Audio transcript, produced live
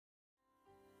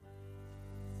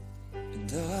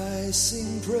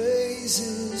sing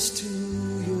praises to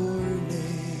your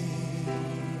name,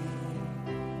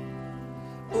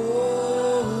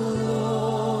 oh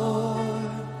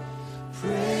Lord,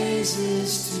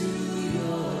 praises to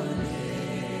your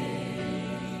name,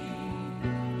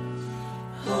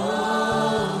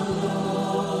 oh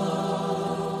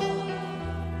Lord,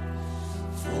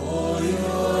 for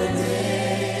your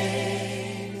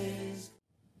name is...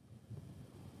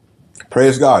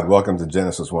 Praise God. Welcome to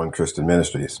Genesis 1 Christian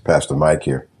Ministries. Pastor Mike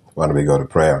here. Why don't we go to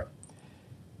prayer?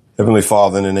 Heavenly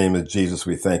Father, in the name of Jesus,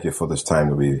 we thank you for this time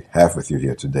that we have with you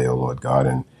here today, O Lord God.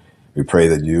 And we pray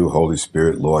that you, Holy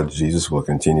Spirit, Lord Jesus, will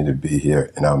continue to be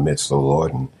here in our midst, O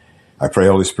Lord. And I pray,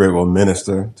 Holy Spirit, will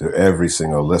minister to every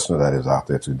single listener that is out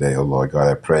there today, O Lord God.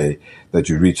 I pray that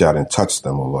you reach out and touch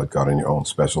them, O Lord God, in your own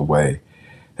special way.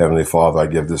 Heavenly Father, I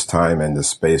give this time and this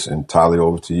space entirely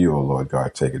over to you, O Lord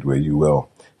God. Take it where you will,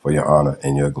 for your honor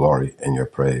and your glory and your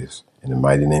praise. In the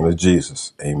mighty name of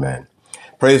Jesus, amen.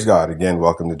 Praise God. Again,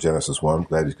 welcome to Genesis 1.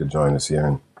 Glad you could join us here.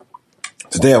 And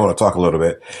today I want to talk a little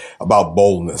bit about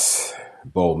boldness.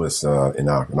 Boldness in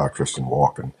our Christian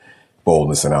walk and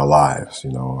boldness in our lives.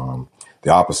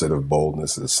 The opposite of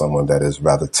boldness is someone that is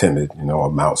rather timid, a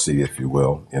mousy, if you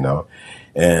will, And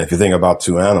if you think about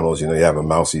two animals, you have a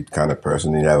mousy kind of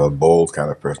person and you have a bold kind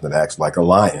of person that acts like a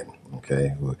lion.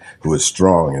 Okay, who is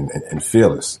strong and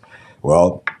fearless.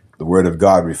 Well, the word of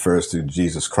God refers to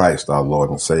Jesus Christ, our Lord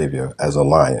and Savior, as a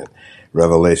lion.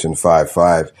 Revelation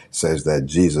 5:5 says that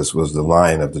Jesus was the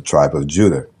Lion of the tribe of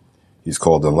Judah. He's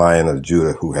called the Lion of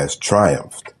Judah who has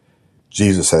triumphed.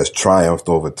 Jesus has triumphed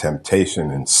over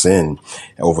temptation and sin,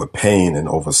 over pain and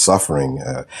over suffering,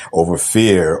 over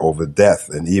fear, over death,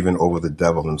 and even over the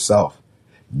devil himself.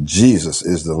 Jesus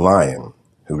is the Lion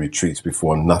who retreats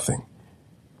before nothing.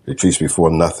 Retreats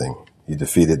before nothing. He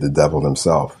defeated the devil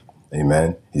himself.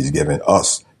 Amen. He's given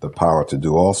us the power to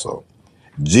do also.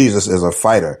 Jesus is a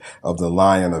fighter of the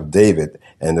Lion of David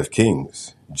and of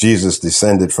kings. Jesus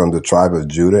descended from the tribe of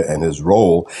Judah, and his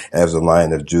role as the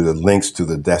Lion of Judah links to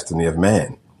the destiny of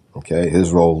man. Okay.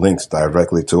 His role links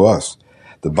directly to us.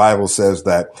 The Bible says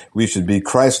that we should be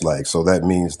Christ-like. So that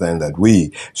means then that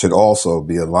we should also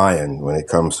be a lion when it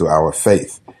comes to our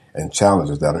faith and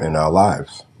challenges that are in our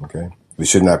lives. Okay. We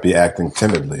should not be acting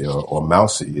timidly or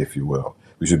mousy, if you will.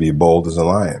 We should be bold as a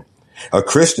lion. A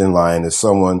Christian lion is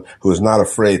someone who is not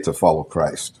afraid to follow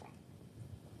Christ.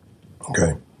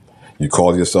 Okay. You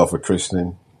call yourself a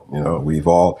Christian. We've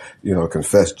all,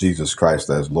 confessed Jesus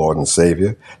Christ as Lord and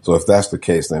Savior. So if that's the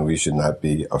case, then we should not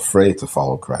be afraid to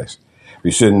follow Christ. We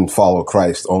shouldn't follow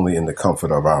Christ only in the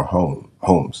comfort of our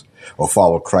homes, or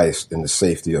follow Christ in the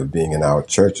safety of being in our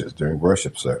churches during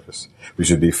worship service. We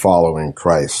should be following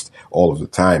Christ all of the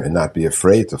time and not be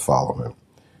afraid to follow him.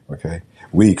 Okay.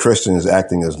 We Christians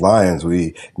acting as lions,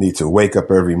 we need to wake up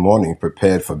every morning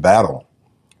prepared for battle,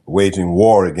 waging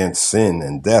war against sin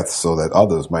and death so that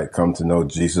others might come to know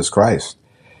Jesus Christ.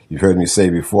 You've heard me say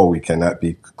before, we cannot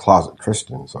be closet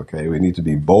Christians, okay? We need to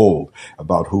be bold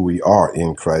about who we are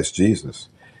in Christ Jesus.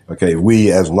 Okay,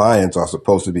 we as lions are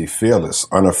supposed to be fearless,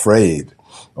 unafraid.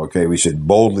 Okay, we should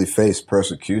boldly face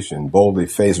persecution, boldly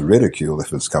face ridicule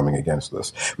if it's coming against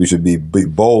us. We should be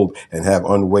bold and have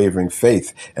unwavering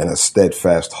faith and a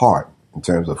steadfast heart in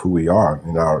terms of who we are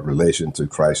in our relation to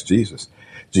Christ Jesus.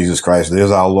 Jesus Christ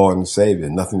is our Lord and Savior.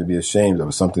 Nothing to be ashamed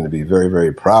of, something to be very,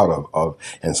 very proud of,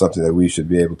 and something that we should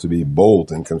be able to be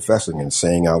bold in confessing and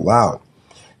saying out loud.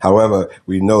 However,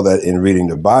 we know that in reading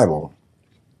the Bible,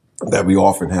 that we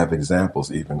often have examples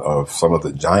even of some of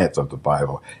the giants of the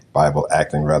Bible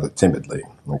acting rather timidly.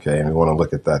 Okay, and we want to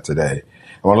look at that today.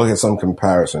 I want to look at some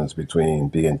comparisons between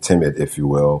being timid, if you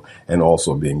will, and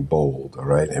also being bold, all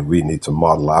right? And we need to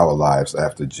model our lives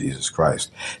after Jesus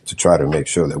Christ to try to make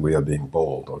sure that we are being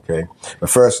bold, okay? But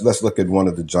first, let's look at one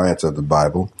of the giants of the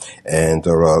Bible and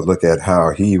look at how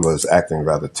he was acting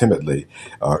rather timidly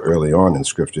early on in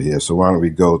Scripture here. So why don't we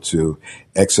go to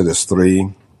Exodus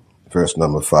 3, verse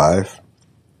number 5.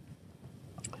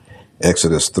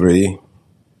 Exodus 3,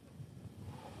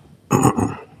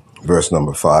 verse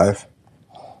number 5.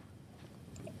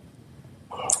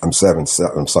 I'm 7.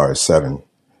 We're going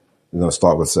to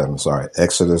start with 7.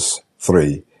 Exodus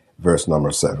 3, verse number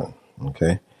 7.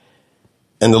 Okay.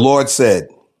 And the Lord said,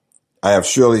 I have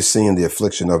surely seen the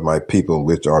affliction of my people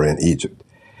which are in Egypt,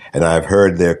 and I have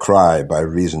heard their cry by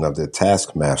reason of their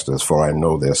taskmasters, for I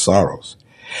know their sorrows.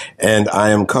 And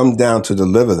I am come down to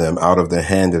deliver them out of the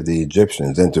hand of the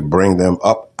Egyptians, and to bring them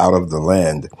up out of the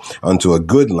land unto a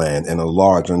good land, and a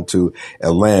large, unto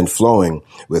a land flowing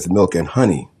with milk and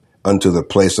honey, unto the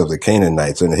place of the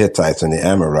Canaanites and the Hittites and the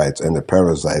Amorites and the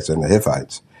Perizzites and the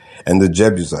Hivites and the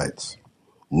Jebusites.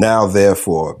 Now,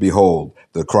 therefore, behold,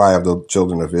 the cry of the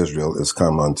children of Israel is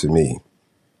come unto me.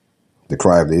 The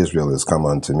cry of the Israel is come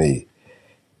unto me.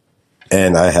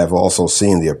 And I have also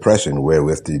seen the oppression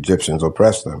wherewith the Egyptians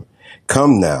oppressed them.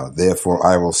 Come now, therefore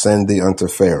I will send thee unto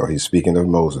Pharaoh. He's speaking of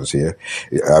Moses here.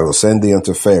 I will send thee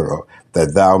unto Pharaoh,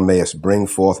 that thou mayest bring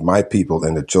forth my people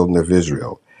and the children of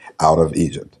Israel out of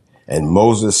Egypt. And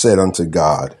Moses said unto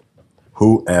God,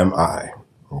 who am I?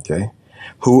 Okay.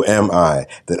 Who am I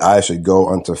that I should go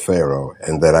unto Pharaoh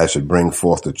and that I should bring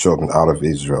forth the children out of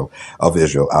Israel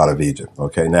out of Egypt?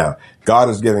 Okay. Now God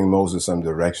is giving Moses some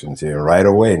directions here. Right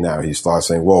away now he starts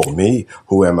saying, whoa, me?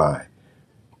 Who am I?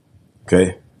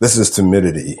 Okay. This is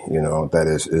timidity,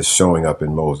 that is showing up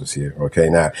in Moses here. Okay.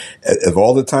 Now, of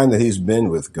all the time that he's been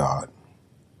with God,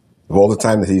 of all the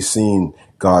time that he's seen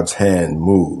God's hand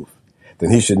move,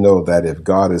 then he should know that if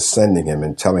God is sending him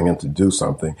and telling him to do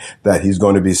something, that he's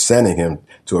going to be sending him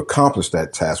to accomplish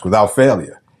that task without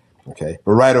failure. Okay.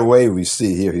 But right away we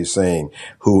see here he's saying,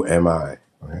 who am I?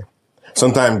 Okay.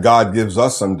 Sometimes God gives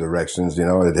us some directions,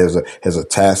 that there's a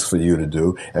task for you to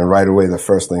do. And right away, the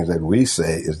first things that we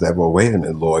say is that, well, wait a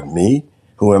minute, Lord, me?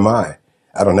 Who am I?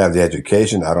 I don't have the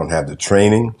education. I don't have the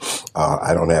training.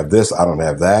 I don't have this. I don't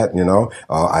have that.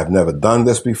 I've never done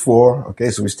this before. Okay.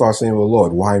 So we start saying, well,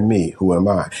 Lord, why me? Who am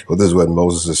I? Well, this is what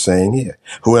Moses is saying here.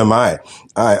 Who am I?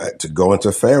 To go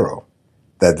into Pharaoh,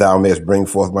 that thou mayest bring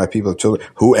forth my people, children.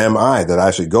 Who am I that I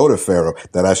should go to Pharaoh,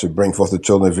 that I should bring forth the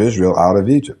children of Israel out of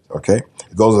Egypt? Okay.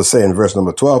 It goes to say in verse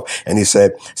number 12, and he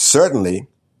said, certainly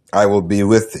I will be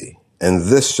with thee, and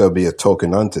this shall be a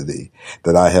token unto thee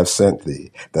that I have sent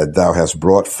thee, that thou hast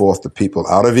brought forth the people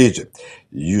out of Egypt.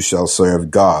 You shall serve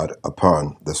God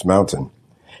upon this mountain.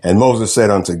 And Moses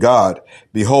said unto God,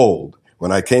 behold,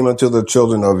 when I came unto the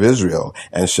children of Israel,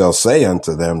 and shall say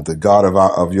unto them, the God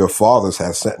of your fathers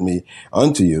hath sent me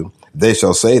unto you, they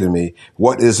shall say to me,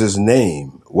 what is his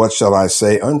name? What shall I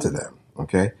say unto them?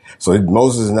 Okay. So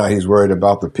Moses now he's worried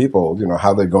about the people,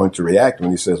 how they're going to react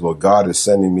when he says, well, God is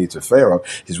sending me to Pharaoh.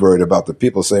 He's worried about the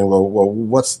people saying, well,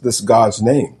 what's this God's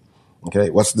name?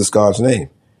 Okay. What's this God's name?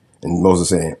 And Moses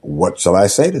saying, what shall I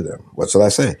say to them? What shall I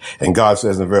say? And God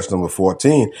says in verse number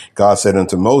 14, God said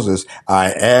unto Moses,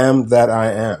 I am that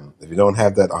I am. If you don't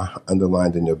have that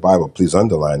underlined in your Bible, please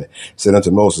underline it. Said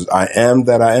unto Moses, I am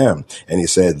that I am. And he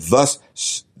said, thus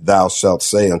thou shalt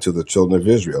say unto the children of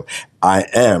Israel, I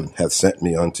am hath sent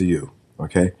me unto you.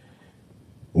 Okay.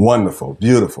 Wonderful,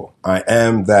 beautiful. I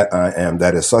am that I am.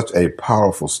 That is such a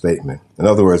powerful statement. In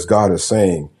other words, God is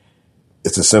saying,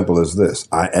 it's as simple as this.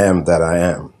 I am that I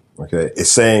am. Okay.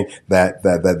 It's saying that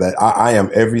I am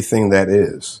everything that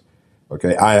is.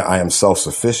 Okay. I am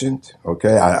self-sufficient.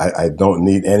 Okay. I don't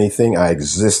need anything. I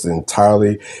exist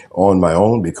entirely on my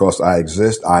own because I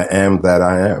exist. I am that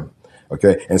I am.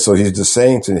 Okay. And so he's just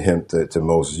saying to him, to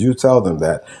Moses, you tell them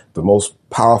that the most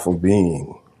powerful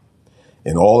being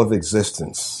in all of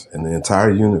existence, in the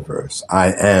entire universe,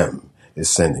 I am, is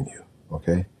sending you.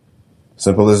 Okay.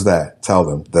 Simple as that. Tell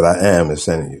them that I am is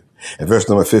sending you. And verse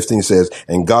number 15 says,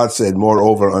 and God said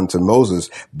moreover unto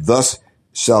Moses, thus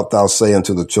shalt thou say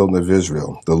unto the children of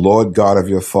Israel, the Lord God of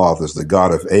your fathers, the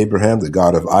God of Abraham, the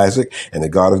God of Isaac, and the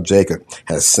God of Jacob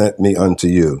has sent me unto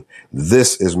you.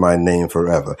 This is my name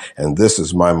forever, and this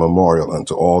is my memorial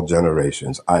unto all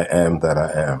generations. I am that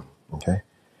I am. Okay.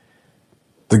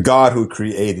 The God who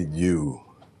created you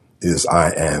is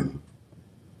I am.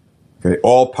 Okay.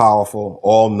 All powerful,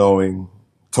 all knowing,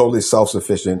 totally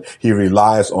self-sufficient. He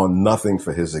relies on nothing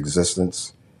for his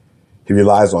existence. He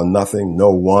relies on nothing, no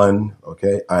one.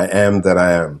 Okay. I am that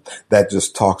I am. That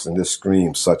just talks and just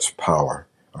screams such power.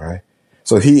 All right.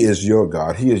 So he is your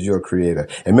God. He is your creator.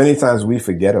 And many times we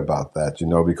forget about that,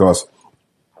 because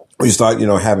we start,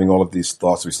 having all of these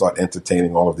thoughts. We start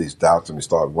entertaining all of these doubts and we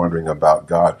start wondering about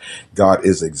God. God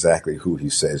is exactly who he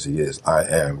says he is. I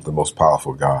am the most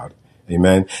powerful God.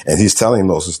 Amen. And he's telling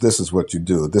Moses, this is what you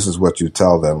do. This is what you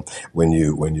tell them when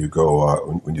you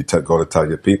go, go to tell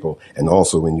your people. And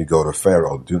also when you go to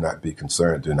Pharaoh, do not be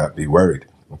concerned. Do not be worried.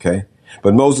 Okay.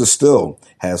 But Moses still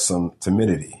has some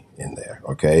timidity in there.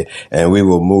 Okay. And we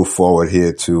will move forward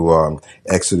here to,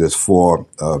 Exodus 4,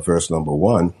 verse number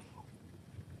 1.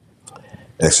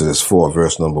 Exodus 4,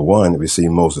 verse number 1. We see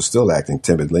Moses still acting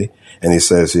timidly. And he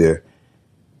says here,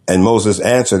 and Moses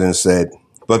answered and said,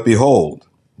 but behold,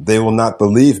 they will not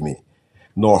believe me,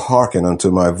 nor hearken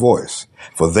unto my voice.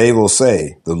 For they will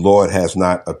say, the Lord has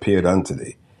not appeared unto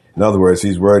thee. In other words,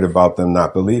 he's worried about them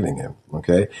not believing him.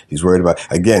 Okay. He's worried about,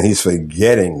 again, he's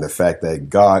forgetting the fact that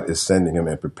God is sending him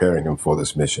and preparing him for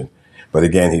this mission. But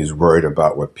again, he's worried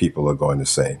about what people are going to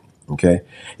say. Okay.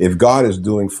 If God is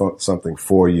doing something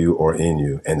for you or in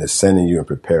you and is sending you and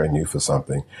preparing you for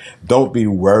something, don't be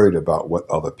worried about what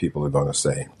other people are going to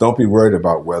say. Don't be worried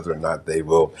about whether or not they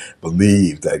will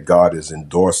believe that God is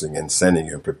endorsing and sending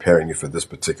you and preparing you for this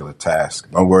particular task.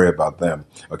 Don't worry about them.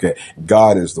 Okay.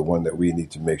 God is the one that we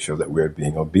need to make sure that we're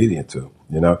being obedient to.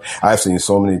 You know, I've seen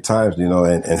so many times, you know,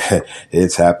 and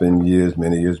it's happened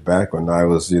many years back when I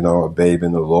was, you know, a babe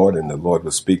in the Lord, and the Lord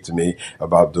would speak to me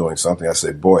about doing something. I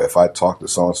say, boy, if I talk to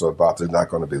so-and-so about this, they're not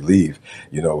going to believe,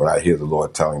 you know, what I hear the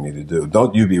Lord telling me to do.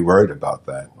 Don't you be worried about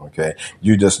that. Okay.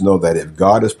 You just know that if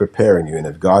God is preparing you and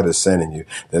if God is sending you,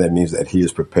 then it means that he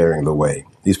is preparing the way.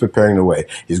 He's preparing the way.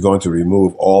 He's going to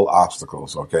remove all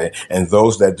obstacles, okay? And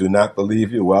those that do not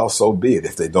believe you, well, so be it.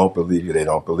 If they don't believe you, they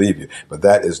don't believe you. But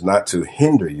that is not to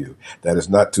hinder you. That is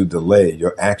not to delay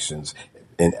your actions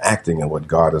in acting on what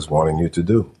God is wanting you to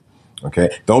do, okay?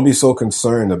 Don't be so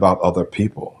concerned about other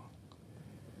people.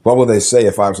 What will they say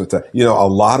if I was to tell, you know, a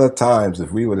lot of times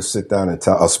if we were to sit down and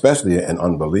tell, especially an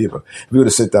unbeliever, if we were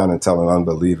to sit down and tell an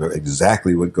unbeliever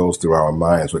exactly what goes through our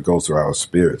minds, what goes through our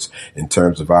spirits in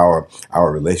terms of our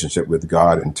relationship with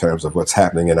God, in terms of what's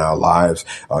happening in our lives,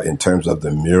 in terms of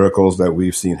the miracles that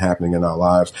we've seen happening in our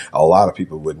lives, a lot of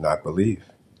people would not believe.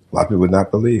 A lot of people would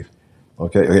not believe.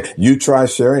 Okay. You try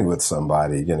sharing with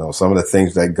somebody, you know, some of the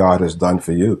things that God has done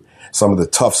for you, some of the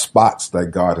tough spots that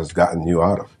God has gotten you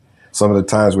out of. Some of the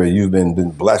times where you've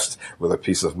been blessed with a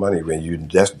piece of money, when you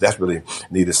just desperately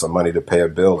needed some money to pay a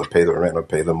bill, to pay the rent, or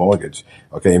pay the mortgage.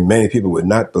 Okay. Many people would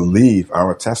not believe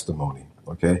our testimony.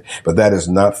 Okay. But that is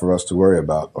not for us to worry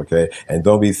about. Okay. And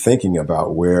don't be thinking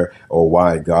about where or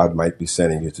why God might be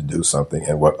sending you to do something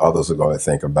and what others are going to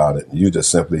think about it. You just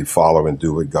simply follow and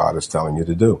do what God is telling you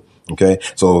to do. Okay.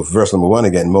 So verse number 1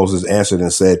 again, Moses answered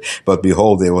and said, but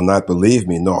behold, they will not believe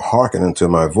me, nor hearken unto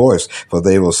my voice, for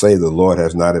they will say, the Lord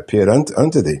has not appeared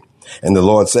unto thee. And the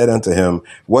Lord said unto him,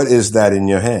 what is that in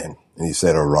your hand? And he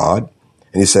said, a rod.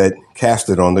 And he said, cast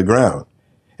it on the ground.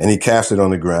 And he cast it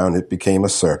on the ground. It became a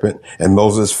serpent, and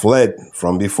Moses fled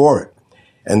from before it.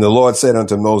 And the Lord said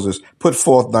unto Moses, put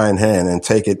forth thine hand and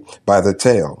take it by the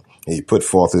tail. And he put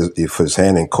forth his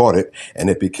hand and caught it, and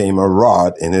it became a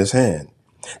rod in his hand,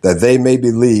 that they may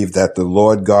believe that the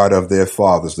Lord God of their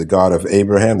fathers, the God of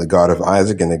Abraham, the God of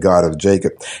Isaac, and the God of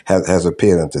Jacob has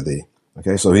appeared unto thee.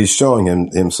 Okay, so he's showing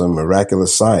him some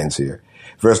miraculous signs here.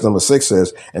 Verse number 6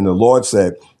 says, and the Lord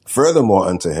said furthermore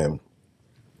unto him,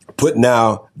 put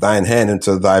now thine hand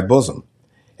into thy bosom.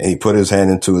 And he put his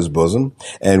hand into his bosom.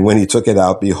 And when he took it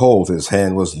out, behold, his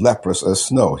hand was leprous as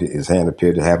snow. His hand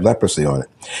appeared to have leprosy on it.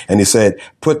 And he said,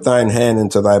 put thine hand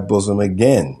into thy bosom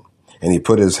again. And he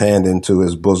put his hand into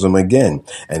his bosom again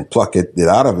and plucked it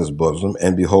out of his bosom.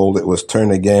 And behold, it was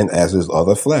turned again as his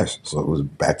other flesh. So it was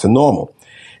back to normal.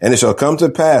 And it shall come to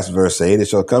pass, verse 8, it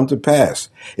shall come to pass,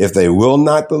 if they will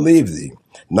not believe thee,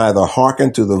 neither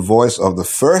hearken to the voice of the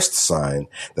first sign,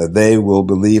 that they will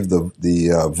believe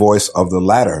the voice of the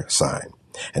latter sign.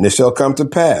 And it shall come to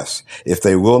pass, if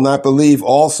they will not believe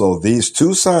also these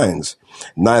two signs,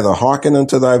 neither hearken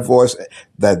unto thy voice,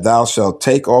 that thou shalt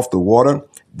take off the water,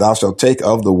 thou shalt take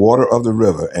of the water of the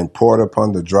river and pour it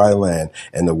upon the dry land,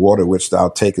 and the water which thou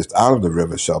takest out of the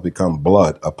river shall become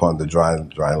blood upon the dry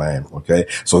land. Okay.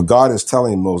 So God is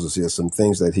telling Moses here some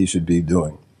things that he should be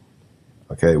doing.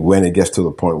 Okay, when it gets to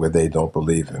the point where they don't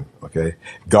believe him, okay,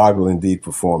 God will indeed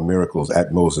perform miracles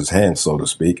at Moses' hand, so to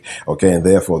speak, okay, and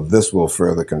therefore this will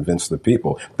further convince the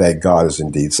people that God is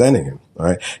indeed sending him, all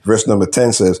right. Verse number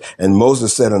 10 says, and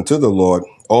Moses said unto the Lord,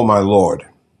 O my Lord,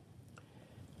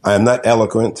 I am not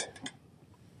eloquent,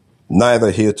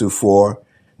 neither heretofore,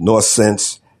 nor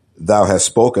since thou hast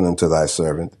spoken unto thy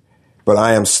servant, but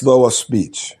I am slow of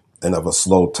speech and of a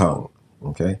slow tongue,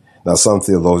 okay. Now, some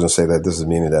theologians say that this is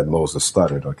meaning that Moses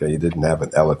stuttered. Okay, he didn't have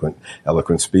an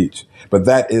eloquent speech, but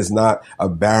that is not a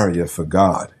barrier for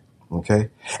God. Okay,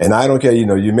 and I don't care. You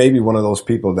know, you may be one of those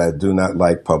people that do not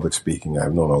like public speaking.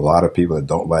 I've known a lot of people that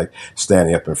don't like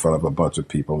standing up in front of a bunch of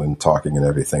people and talking and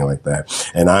everything like that.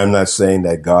 And I'm not saying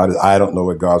that I don't know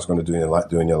what God's going to do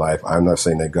in your life. I'm not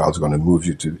saying that God's going to move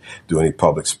you to do any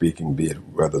public speaking, be it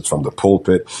whether it's from the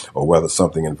pulpit or whether it's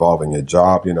something involving your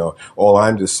job. You know, all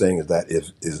I'm just saying is that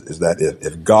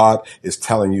if God is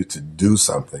telling you to do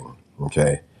something,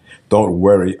 okay, Don't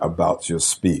worry about your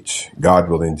speech. God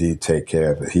will indeed take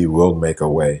care of it. He will make a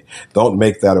way. Don't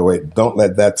make that a way. Don't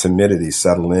let that timidity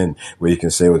settle in where you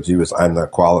can say, well, Jesus, I'm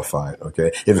not qualified.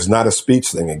 Okay. If it's not a speech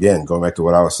thing, again, going back to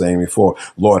what I was saying before,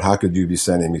 Lord, how could you be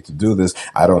sending me to do this?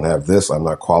 I don't have this. I'm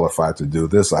not qualified to do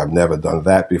this. I've never done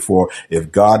that before.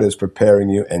 If God is preparing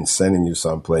you and sending you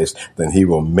someplace, then he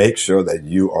will make sure that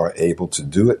you are able to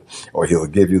do it, or he'll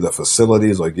give you the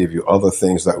facilities or give you other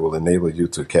things that will enable you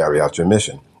to carry out your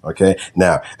mission. Okay.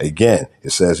 Now, again, it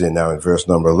says here now in verse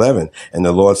number 11, and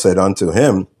the Lord said unto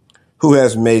him, who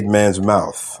has made man's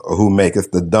mouth, or who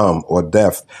maketh the dumb or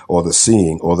deaf or the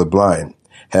seeing or the blind?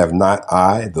 Have not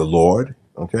I the Lord?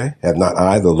 Okay. Have not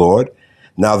I the Lord?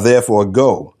 Now therefore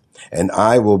go, and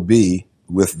I will be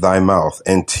with thy mouth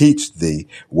and teach thee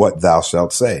what thou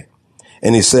shalt say.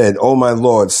 And he said, O my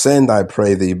Lord, send, I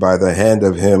pray thee, by the hand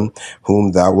of him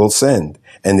whom thou wilt send.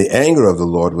 And the anger of the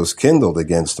Lord was kindled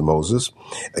against Moses.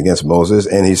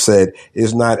 And he said,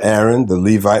 is not Aaron the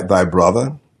Levite thy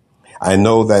brother? I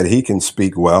know that he can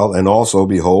speak well, and also,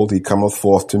 behold, he cometh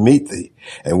forth to meet thee.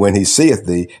 And when he seeth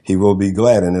thee, he will be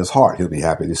glad in his heart. He'll be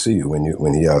happy to see you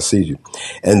when he sees you.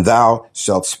 And thou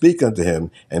shalt speak unto him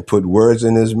and put words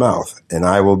in his mouth. And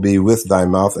I will be with thy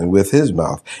mouth and with his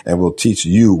mouth, and will teach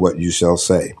you what you shall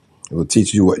say. It will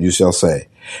teach you what you shall say.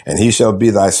 And he shall be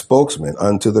thy spokesman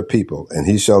unto the people, and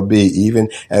he shall be even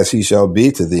as he shall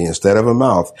be to thee instead of a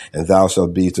mouth, and thou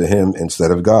shalt be to him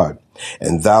instead of God.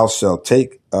 And thou shalt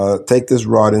take this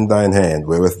rod in thine hand,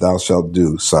 wherewith thou shalt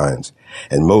do signs.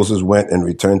 And Moses went and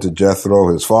returned to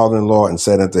Jethro, his father-in-law, and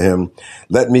said unto him,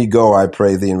 let me go, I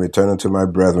pray thee, and return unto my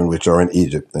brethren which are in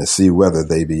Egypt, and see whether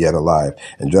they be yet alive.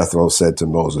 And Jethro said to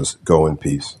Moses, go in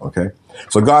peace. Okay.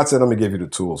 So God said, let me give you the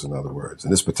tools, in other words.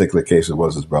 In this particular case, it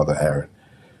was his brother Aaron.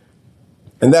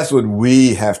 And that's what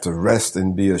we have to rest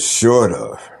and be assured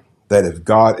of, that if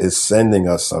God is sending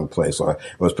us someplace or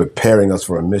was preparing us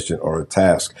for a mission or a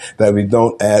task, that we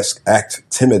don't act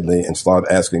timidly and start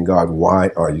asking God, why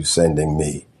are you sending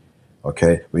me?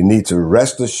 Okay. We need to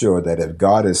rest assured that if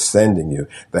God is sending you,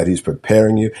 that he's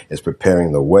preparing you, is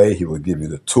preparing the way. He will give you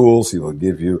the tools. He will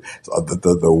give you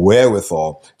the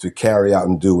wherewithal to carry out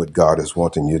and do what God is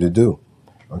wanting you to do.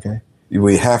 Okay.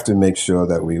 We have to make sure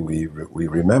that we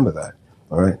remember that.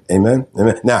 All right. Amen.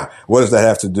 Amen. Now, what does that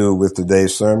have to do with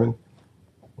today's sermon?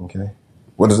 Okay.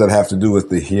 What does that have to do with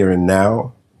the here and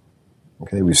now?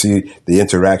 Okay. We see the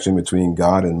interaction between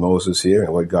God and Moses here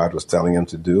and what God was telling him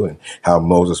to do and how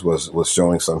Moses was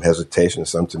showing some hesitation,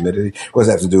 some timidity. What does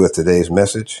that have to do with today's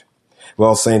message?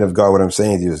 Well, saint of God, what I'm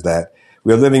saying to you is that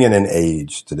we're living in an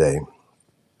age today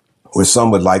where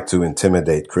some would like to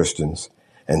intimidate Christians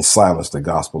and silence the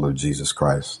gospel of Jesus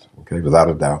Christ. Okay. Without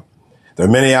a doubt. There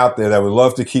are many out there that would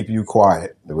love to keep you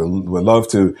quiet, that would love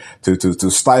to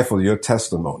stifle your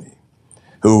testimony,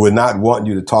 who would not want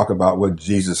you to talk about what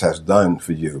Jesus has done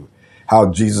for you, how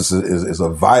Jesus is a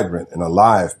vibrant and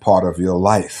alive part of your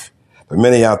life. There are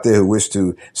many out there who wish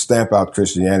to stamp out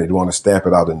Christianity. They want to stamp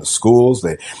it out in the schools.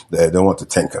 They don't want the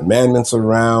 10 Commandments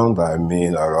around. I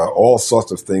mean, all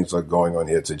sorts of things are going on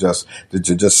here to just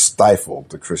stifle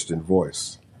the Christian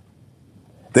voice.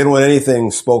 They don't want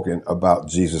anything spoken about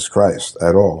Jesus Christ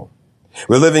at all.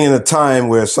 We're living in a time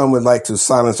where some would like to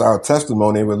silence our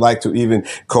testimony and would like to even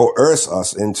coerce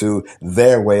us into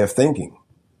their way of thinking.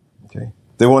 Okay.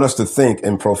 They want us to think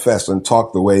and profess and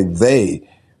talk the way they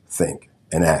think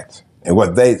and act and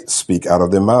what they speak out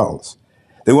of their mouths.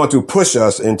 They want to push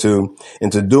us into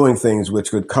doing things which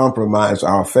could compromise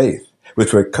our faith,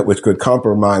 which could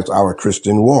compromise our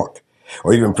Christian walk,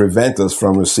 or even prevent us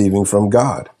from receiving from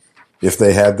God. If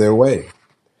they had their way,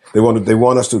 they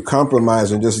want us to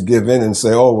compromise and just give in and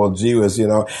say, oh, well, Jesus,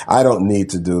 I don't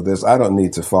need to do this. I don't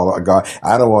need to follow God.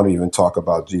 I don't want to even talk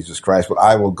about Jesus Christ, but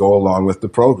I will go along with the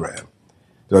program.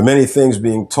 There are many things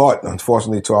being taught,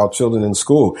 unfortunately, to our children in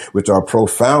school, which are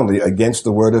profoundly against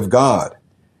the word of God.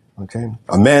 Okay.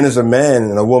 A man is a man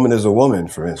and a woman is a woman,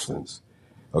 for instance.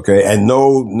 Okay. And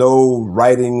no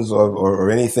writings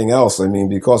or anything else. I mean,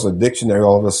 because a dictionary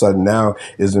all of a sudden now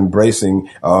is embracing,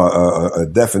 a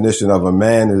definition of a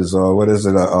man is,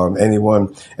 anyone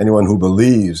who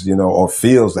believes, or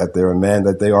feels that they're a man,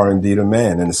 that they are indeed a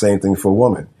man. And the same thing for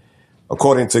woman.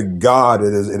 According to God,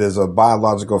 it is a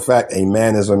biological fact. A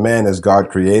man is a man as God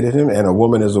created him, and a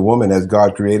woman is a woman as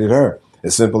God created her.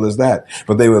 As simple as that.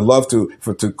 But they would love to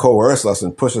coerce us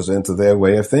and push us into their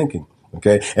way of thinking.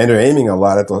 Okay. And they're aiming a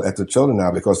lot at the children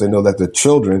now because they know that the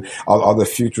children are the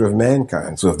future of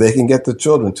mankind. So if they can get the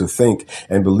children to think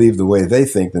and believe the way they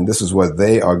think, then this is what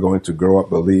they are going to grow up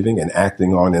believing and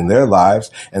acting on in their lives,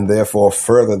 and therefore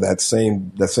further that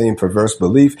same perverse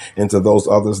belief into those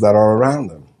others that are around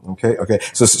them. Okay.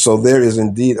 So there is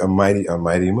indeed a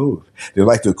mighty move. They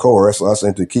like to coerce us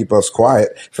and to keep us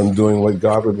quiet from doing what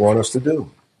God would want us to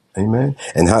do. Amen.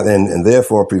 And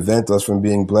therefore prevent us from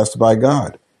being blessed by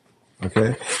God.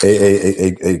 Okay.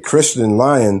 A Christian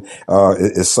lion,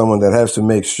 is someone that has to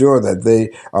make sure that they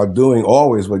are doing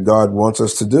always what God wants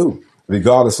us to do,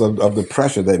 regardless of the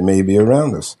pressure that may be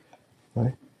around us.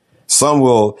 Right? Some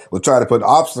will try to put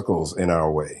obstacles in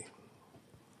our way,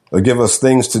 or give us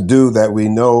things to do that we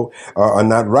know are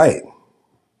not right,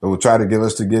 but will try to give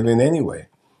us to give in anyway.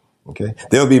 Okay.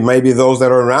 There'll be maybe those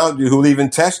that are around you who'll even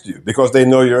test you because they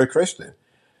know you're a Christian.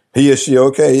 He or she,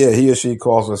 okay, yeah, he or she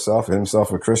calls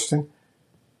himself a Christian.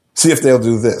 See if they'll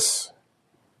do this.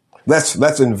 Let's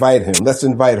invite him. Let's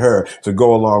invite her to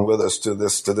go along with us to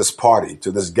this party,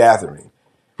 to this gathering,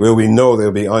 where we know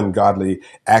there'll be ungodly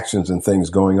actions and things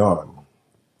going on.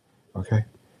 Okay.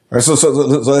 All right, so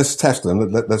let's test them.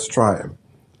 Let's try them.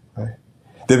 Right?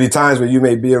 There'll be times where you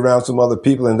may be around some other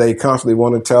people and they constantly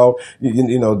want to tell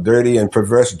dirty and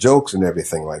perverse jokes and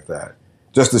everything like that,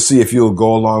 just to see if you'll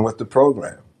go along with the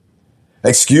program.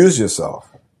 Excuse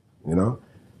yourself.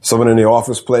 Someone in the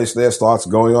office place there starts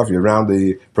going off. You're around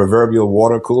the proverbial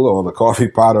water cooler or the coffee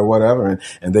pot or whatever,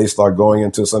 and they start going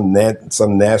into some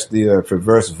nasty or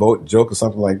perverse joke or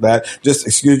something like that. Just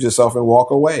excuse yourself and walk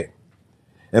away.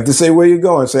 And if they say, where you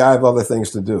going? Say, I have other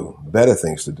things to do, better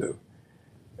things to do.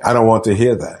 I don't want to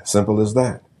hear that. Simple as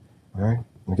that. All right?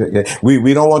 Okay.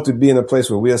 We don't want to be in a place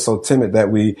where we are so timid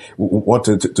that we want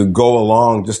to go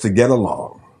along just to get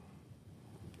along.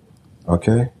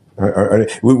 Okay?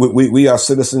 We are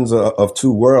citizens of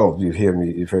two worlds. You've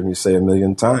heard me say a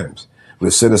million times.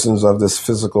 We're citizens of this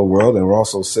physical world, and we're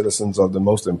also citizens of the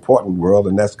most important world,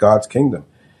 and that's God's kingdom.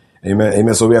 Amen.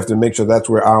 Amen. So we have to make sure that's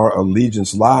where our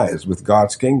allegiance lies, with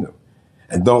God's kingdom,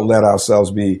 and don't let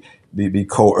ourselves be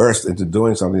coerced into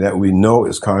doing something that we know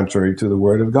is contrary to the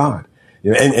word of God.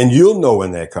 And you'll know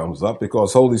when that comes up,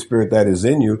 because Holy Spirit that is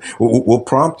in you will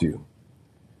prompt you.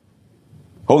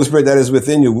 Holy Spirit that is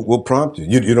within you will prompt you.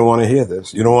 You don't want to hear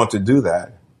this. You don't want to do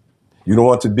that. You don't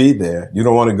want to be there. You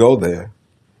don't want to go there.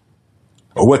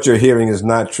 Or what you're hearing is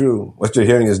not true. What you're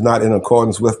hearing is not in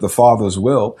accordance with the Father's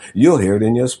will. You'll hear it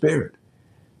in your spirit.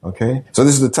 Okay? So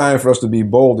this is the time for us to be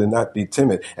bold and not be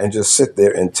timid and just sit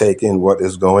there and take in what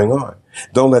is going on.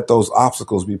 Don't let those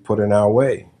obstacles be put in our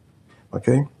way.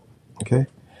 Okay? Okay?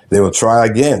 They will try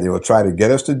again. They will try to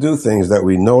get us to do things that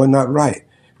we know are not right.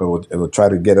 But it will try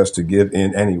to get us to give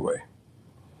in anyway.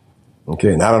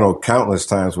 Okay, and I don't know countless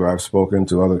times where I've spoken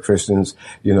to other Christians,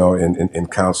 in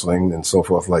counseling and so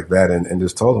forth like that, and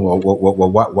just told them,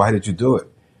 well, why did you do it?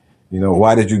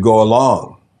 Why did you go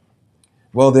along?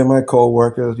 Well, they're my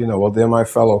co-workers, they're my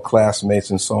fellow classmates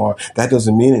and so on. That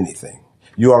doesn't mean anything.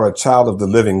 You are a child of the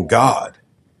living God.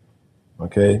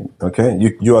 Okay.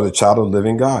 You are the child of the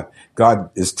living God.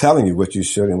 God is telling you what you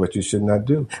should and what you should not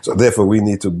do. So therefore, we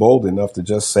need to be bold enough to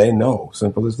just say no.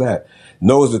 Simple as that.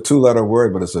 No is a 2-letter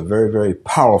word, but it's a very, very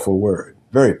powerful word.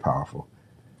 Very powerful.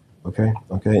 Okay.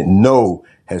 No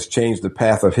has changed the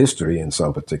path of history in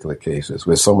some particular cases,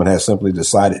 where someone has simply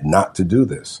decided not to do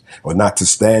this or not to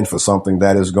stand for something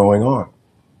that is going on.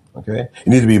 Okay.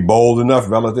 You need to be bold enough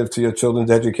relative to your children's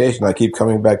education. I keep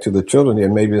coming back to the children here.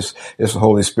 Maybe it's the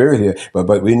Holy Spirit here,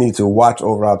 but we need to watch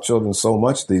over our children so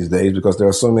much these days, because there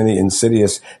are so many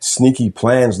insidious, sneaky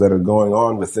plans that are going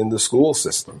on within the school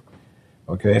system.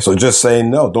 Okay. So just say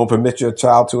no. Don't permit your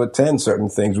child to attend certain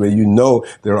things where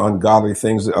there are ungodly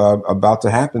things about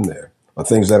to happen there, or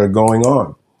things that are going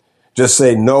on. Just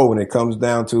say no when it comes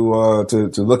down to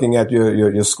looking at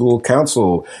your school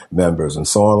council members and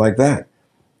so on like that.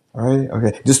 All right.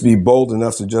 Okay. Just be bold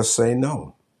enough to just say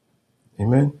no.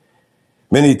 Amen.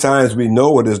 Many times we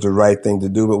know what is the right thing to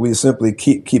do, but we simply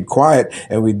keep quiet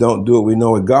and we don't do it. We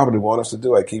know what God would want us to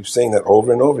do. I keep saying that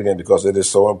over and over again because it is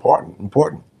so important.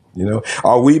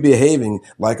 Are we behaving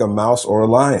like a mouse or a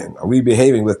lion? Are we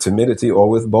behaving with timidity or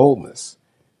with boldness?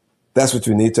 That's what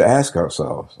you need to ask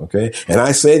ourselves. Okay. And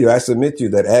I submit to you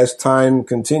that as time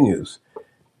continues,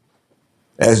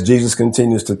 as Jesus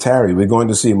continues to tarry, we're going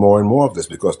to see more and more of this,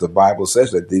 because the Bible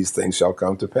says that these things shall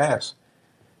come to pass.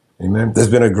 Amen. There's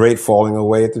been a great falling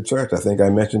away at the church. I think I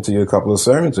mentioned to you a couple of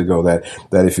sermons ago that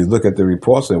if you look at the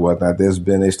reports and whatnot, there's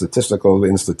been in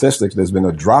statistics, there's been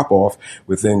a drop off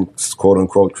within quote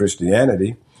unquote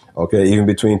Christianity. Okay. Even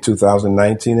between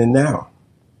 2019 and now.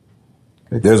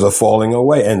 Okay? There's a falling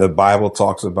away. And the Bible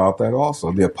talks about that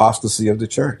also, the apostasy of the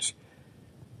church.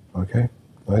 Okay.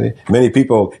 Many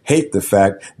people hate the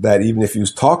fact that even if you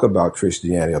talk about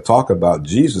Christianity or talk about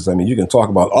Jesus, you can talk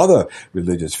about other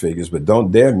religious figures, but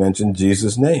don't dare mention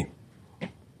Jesus' name.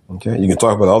 Okay, you can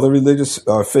talk about other religious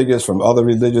figures from other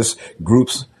religious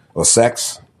groups or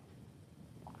sects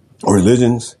or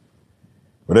religions,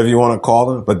 whatever you want to call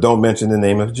them, but don't mention the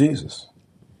name of Jesus.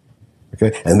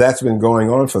 Okay, and that's been going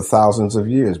on for thousands of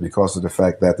years because of the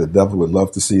fact that the devil would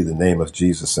love to see the name of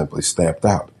Jesus simply stamped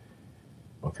out.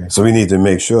 Okay, so we need to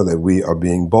make sure that we are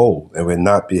being bold and we're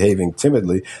not behaving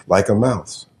timidly like a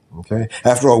mouse. Okay,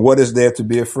 after all, what is there to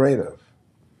be afraid of?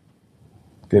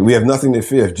 Okay, we have nothing to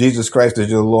fear. If Jesus Christ is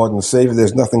your Lord and Savior,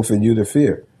 there's nothing for you to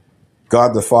fear.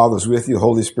 God the Father is with you.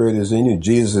 Holy Spirit is in you.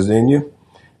 Jesus is in you.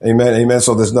 Amen. Amen.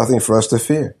 So there's nothing for us to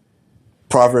fear.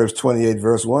 Proverbs 28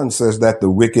 verse 1 says that the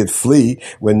wicked flee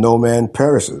when no man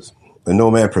perishes, when no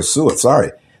man pursueth.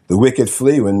 Sorry. The wicked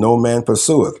flee when no man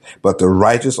pursueth, but the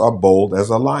righteous are bold as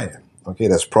a lion. Okay,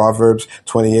 that's Proverbs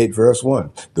 28 verse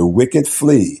 1. The wicked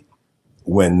flee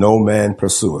when no man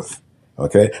pursueth.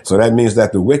 Okay, so that means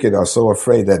that the wicked are so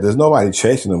afraid that there's nobody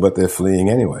chasing them, but they're fleeing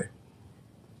anyway.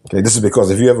 Okay, this is because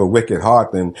if you have a wicked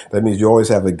heart, then that means you always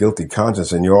have a guilty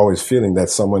conscience and you're always feeling that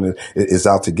someone is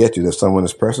out to get you, that someone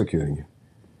is persecuting you.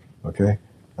 Okay,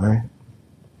 all right.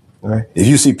 All right. If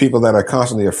you see people that are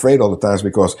constantly afraid all the time, it's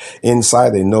because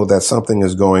inside they know that something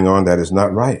is going on that is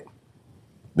not right.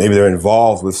 Maybe they're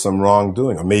involved with some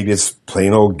wrongdoing, or maybe it's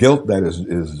plain old guilt that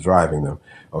is driving them.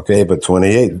 Okay, but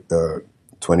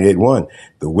 28:1,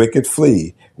 the wicked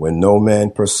flee when no man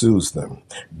pursues them,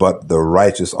 but the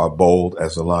righteous are bold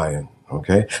as a lion.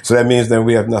 Okay, so that means that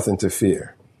we have nothing to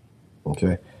fear.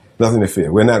 Okay, nothing to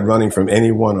fear. We're not running from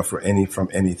anyone or from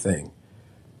anything.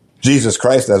 Jesus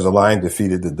Christ as a lion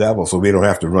defeated the devil, so we don't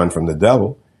have to run from the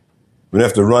devil. We don't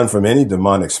have to run from any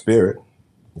demonic spirit.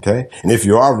 Okay? And if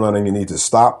you are running, you need to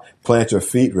stop, plant your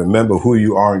feet, remember who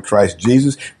you are in Christ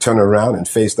Jesus, turn around and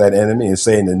face that enemy and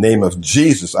say, in the name of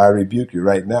Jesus, I rebuke you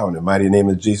right now in the mighty name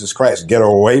of Jesus Christ. Get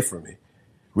away from me.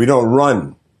 We don't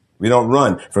run. We don't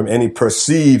run from any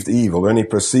perceived evil or any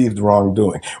perceived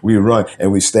wrongdoing. We run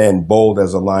and we stand bold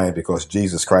as a lion because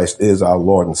Jesus Christ is our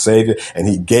Lord and Savior, and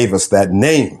he gave us that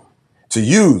name to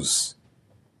use.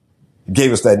 He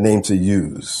gave us that name to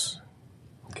use.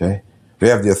 Okay? We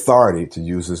have the authority to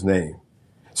use his name.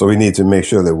 So we need to make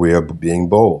sure that we are being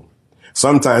bold.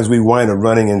 Sometimes we wind up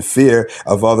running in fear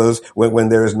of others when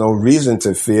there is no reason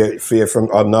to fear from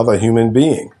another human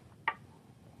being.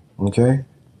 Okay?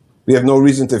 We have no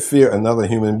reason to fear another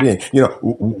human being. You know,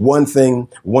 one thing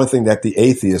that the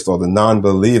atheist or the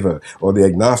non-believer or the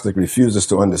agnostic refuses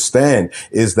to understand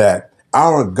is that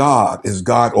our God is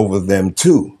God over them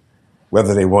too,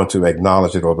 whether they want to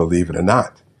acknowledge it or believe it or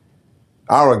not.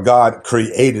 Our God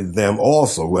created them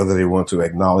also, whether they want to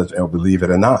acknowledge or believe it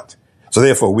or not. So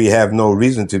therefore, we have no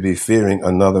reason to be fearing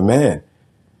another man.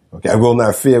 Okay, I will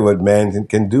not fear what man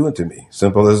can do unto me.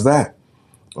 Simple as that.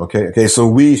 Okay, so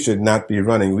we should not be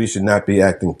running. We should not be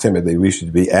acting timidly. We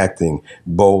should be acting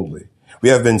boldly. We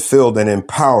have been filled and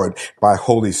empowered by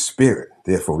Holy Spirit.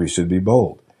 Therefore, we should be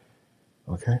bold.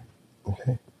 Okay, all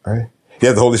right. You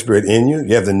have the Holy Spirit in you.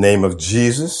 You have the name of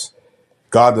Jesus.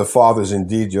 God the Father is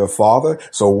indeed your Father.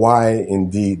 So why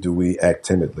indeed do we act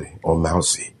timidly or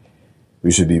mousy?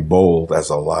 We should be bold as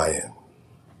a lion.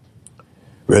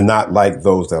 We're not like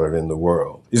those that are in the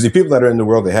world. You see, people that are in the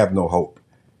world, they have no hope.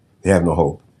 They have no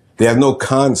hope. They have no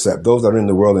concept. Those that are in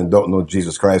the world and don't know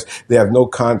Jesus Christ, they have no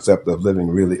concept of living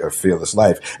really a fearless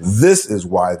life. This is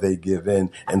why they give in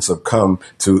and succumb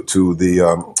to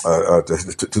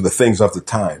the things of the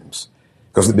times,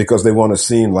 because they want to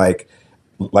seem like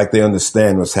they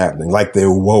understand what's happening, like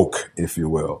they're woke, if you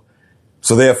will.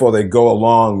 So therefore, they go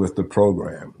along with the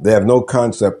program. They have no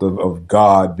concept of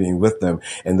God being with them.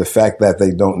 And the fact that they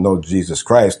don't know Jesus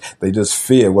Christ, they just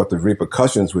fear what the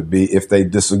repercussions would be if they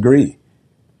disagree.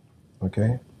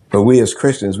 Okay? But we as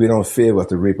Christians, we don't fear what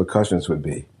the repercussions would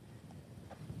be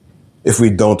if we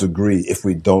don't agree, if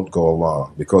we don't go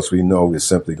along, because we know we're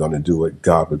simply going to do what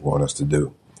God would want us to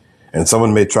do. And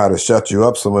someone may try to shut you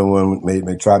up. Someone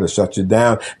may try to shut you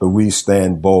down, but we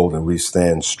stand bold and we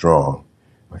stand strong.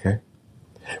 Okay?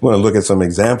 I want to look at some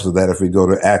examples of that if we go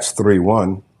to Acts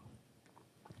 3:1.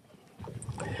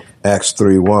 Acts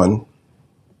 3:1.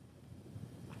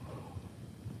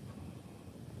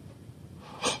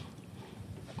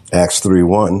 Acts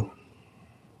 3:1.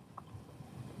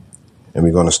 And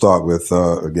we're going to start with,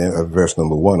 again, verse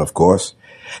number 1, of course.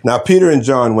 Now, Peter and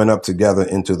John went up together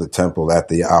into the temple at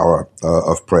the hour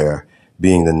of prayer,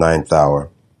 being the 9th hour.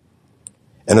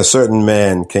 And a certain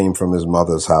man came from his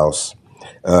mother's house,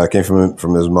 came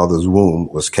from his mother's womb,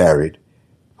 was carried,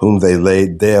 whom they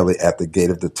laid daily at the gate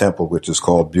of the temple, which is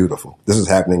called Beautiful. This is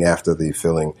happening after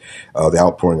the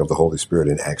outpouring of the Holy Spirit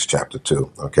in Acts chapter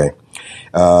 2. Okay.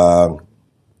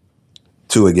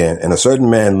 2 again. And a certain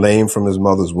man lame from his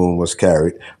mother's womb was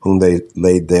carried, whom they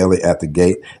laid daily at the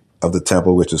gate of the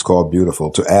temple, which is called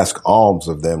Beautiful, to ask alms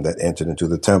of them that entered into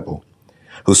the temple,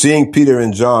 who seeing Peter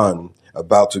and John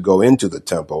about to go into the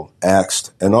temple,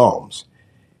 asked an alms.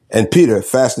 And Peter,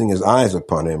 fastening his eyes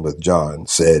upon him with John,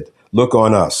 said, Look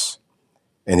on us.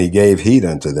 And he gave heed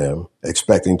unto them,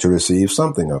 expecting to receive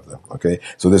something of them. Okay.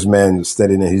 So this man is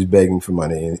standing there, he's begging for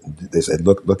money. And they said,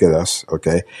 look at us.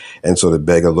 Okay. And so the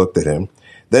beggar looked at him.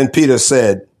 Then Peter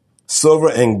said, Silver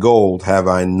and gold have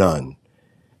I none,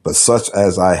 but such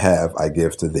as I have, I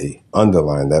give to thee.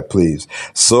 Underline that, please.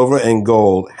 Silver and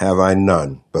gold have I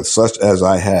none, but such as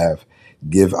I have,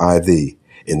 give I thee.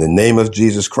 In the name of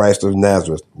Jesus Christ of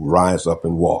Nazareth, rise up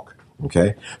and walk.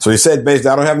 Okay. So he said,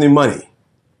 basically, I don't have any money,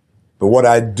 but what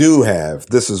I do have,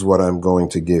 this is what I'm going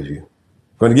to give you.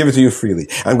 I'm going to give it to you freely.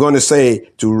 I'm going to say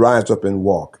to rise up and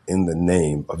walk in the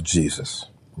name of Jesus.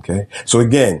 Okay. So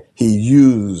again, he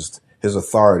used his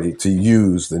authority to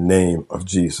use the name of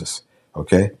Jesus.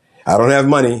 Okay. I don't have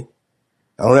money.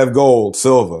 I don't have gold,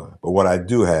 silver, but what I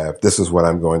do have, this is what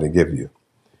I'm going to give you.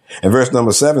 And verse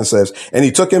number 7 says, And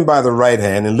he took him by the right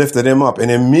hand and lifted him up, and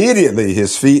immediately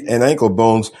his feet and ankle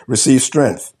bones received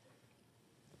strength.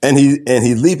 And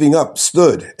he leaping up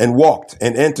stood and walked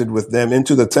and entered with them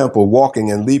into the temple,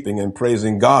 walking and leaping and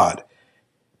praising God.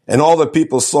 And all the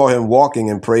people saw him walking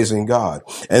and praising God.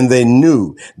 And they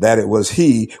knew that it was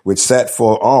he which sat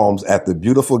for alms at the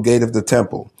beautiful gate of the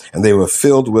temple. And they were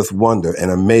filled with wonder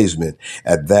and amazement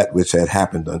at that which had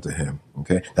happened unto him.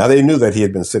 Okay. Now they knew that he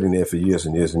had been sitting there for years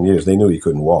and years and years. They knew he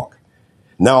couldn't walk.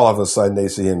 Now all of a sudden they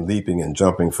see him leaping and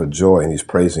jumping for joy, and he's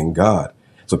praising God.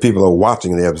 So people are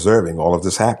watching and they're observing all of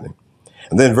this happening.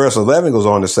 And then verse 11 goes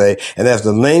on to say, And as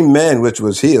the lame man which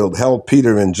was healed held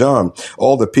Peter and John,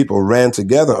 all the people ran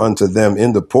together unto them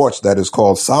in the porch that is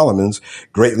called Solomon's,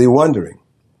 greatly wondering.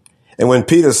 And when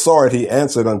Peter saw it, he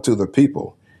answered unto the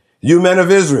people, You men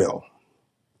of Israel,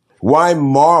 why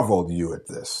marveled you at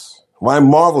this? Why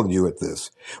marveled you at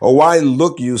this? Or why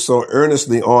look you so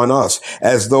earnestly on us,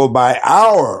 as though by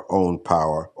our own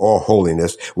power or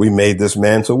holiness we made this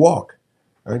man to walk?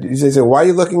 He says, why are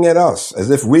you looking at us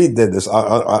as if we did this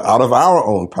out of our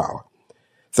own power?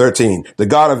 13, the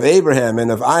God of Abraham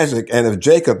and of Isaac and of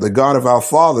Jacob, the God of our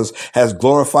fathers, has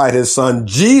glorified his son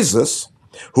Jesus,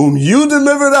 whom you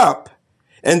delivered up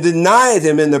and denied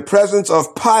him in the presence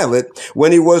of Pilate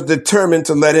when he was determined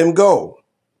to let him go.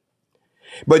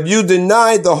 But you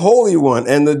denied the Holy One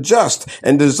and the just,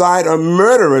 and desired a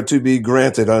murderer to be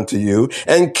granted unto you,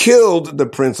 and killed the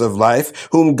Prince of Life,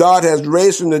 whom God has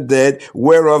raised from the dead,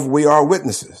 whereof we are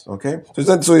witnesses. Okay?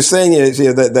 So he's saying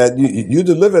here that you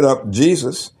delivered up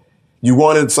Jesus. You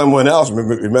wanted someone else.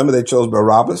 Remember they chose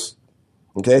Barabbas?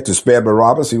 Okay, to spare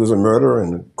Barabbas. He was a murderer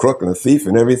and a crook and a thief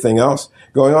and everything else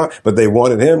going on. But they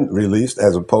wanted him released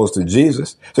as opposed to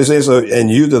Jesus. So he says, and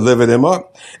you delivered him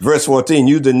up. Verse 14,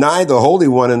 you denied the Holy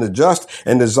One and the just,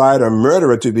 and desired a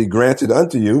murderer to be granted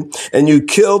unto you. And you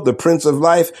killed the Prince of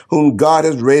Life, whom God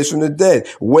has raised from the dead,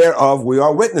 whereof we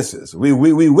are witnesses. We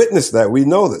witness that. We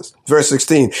know this. Verse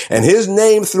 16, and his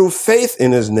name, through faith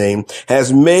in his name,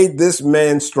 has made this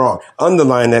man strong.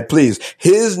 Underline that, please.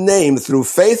 His name, through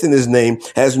faith in his name,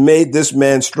 has made this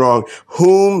man strong,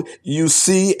 whom you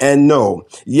see and know.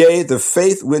 Yea, the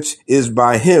faith which is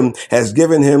by him has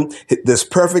given him this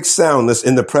perfect soundness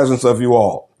in the presence of you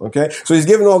all. Okay. So he's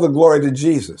giving all the glory to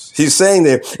Jesus. He's saying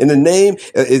there in the name,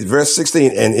 verse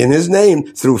 16, and in his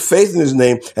name, through faith in his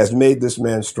name, has made this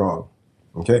man strong.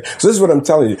 Okay. So this is what I'm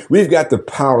telling you. We've got the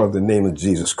power of the name of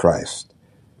Jesus Christ.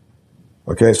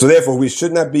 Okay. So therefore we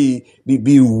should not be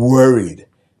worried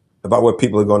about what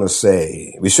people are going to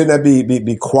say. We should not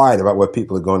be quiet about what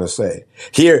people are going to say.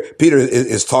 Here, Peter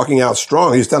is talking out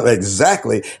strong. He's telling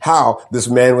exactly how this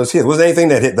man was healed. It wasn't anything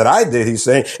that I did, he's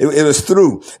saying. It was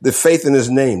through the faith in his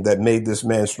name that made this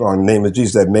man strong, the name of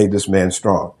Jesus that made this man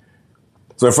strong.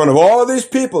 So in front of all of these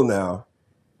people now,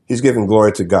 he's giving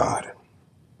glory to God.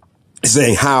 He's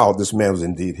saying how this man was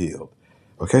indeed healed.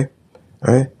 Okay?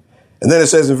 All right? And then it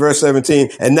says in verse 17,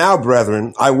 and now,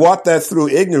 brethren, I wot that through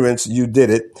ignorance you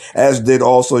did it, as did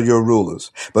also your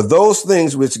rulers. But those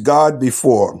things which God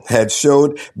before had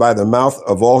showed by the mouth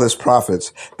of all his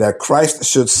prophets, that Christ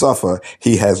should suffer,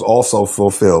 he has also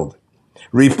fulfilled.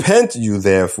 Repent you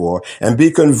therefore and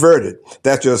be converted,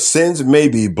 that your sins may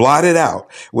be blotted out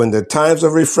when the times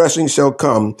of refreshing shall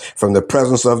come from the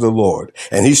presence of the Lord.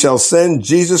 And he shall send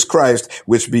Jesus Christ,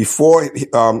 which before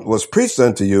was preached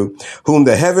unto you, whom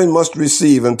the heaven must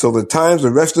receive until the times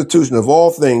of restitution of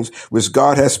all things which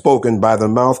God has spoken by the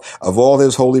mouth of all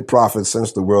his holy prophets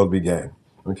since the world began.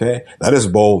 Okay. That is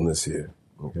boldness here.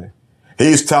 Okay.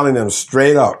 He's telling them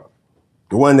straight up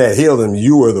The one that healed him, he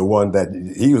was the one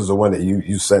that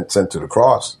you sent to the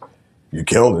cross. You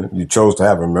killed him. You chose to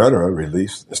have a murderer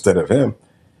released instead of him.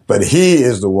 But he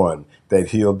is the one that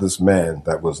healed this man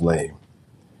that was lame,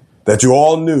 that you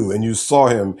all knew, and you saw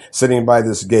him sitting by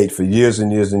this gate for years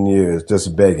and years and years,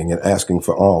 just begging and asking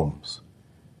for alms.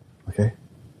 Okay?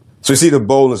 So you see the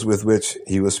boldness with which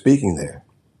he was speaking there.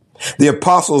 The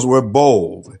apostles were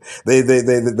bold.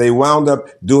 They wound up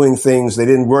doing things. They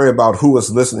didn't worry about who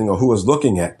was listening or who was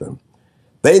looking at them.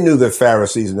 They knew the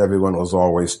Pharisees and everyone was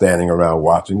always standing around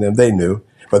watching them. They knew,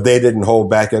 but they didn't hold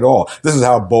back at all. This is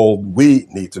how bold we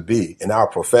need to be in our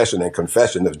profession and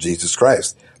confession of Jesus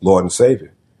Christ, Lord and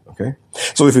Savior. Okay.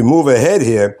 So if we move ahead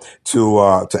here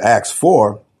to Acts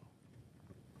 4,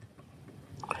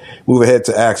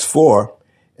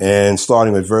 and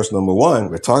starting with verse number 1,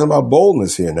 we're talking about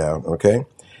boldness here now. Okay.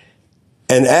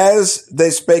 And as they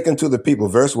spake unto the people,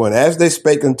 verse 1, as they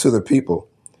spake unto the people,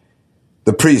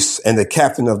 the priests and the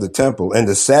captain of the temple and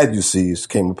the Sadducees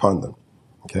came upon them.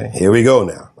 Okay. Here we go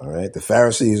now. All right. The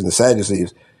Pharisees and the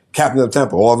Sadducees, captain of the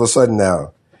temple, all of a sudden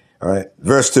now. All right.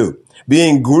 Verse 2,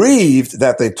 being grieved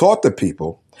that they taught the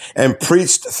people and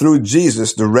preached through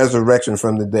Jesus the resurrection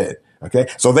from the dead. Okay.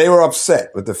 So they were upset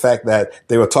with the fact that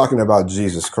they were talking about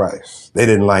Jesus Christ. They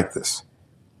didn't like this.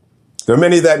 There are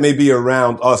many that may be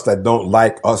around us that don't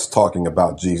like us talking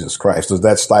about Jesus Christ. Does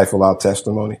that stifle our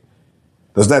testimony?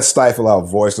 Does that stifle our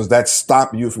voice? Does that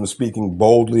stop you from speaking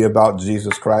boldly about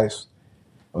Jesus Christ?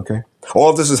 Okay.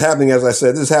 All of this is happening, as I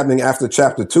said, this is happening after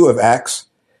chapter 2 of Acts,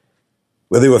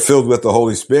 where they were filled with the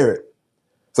Holy Spirit.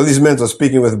 So these men are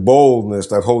speaking with boldness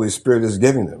that Holy Spirit is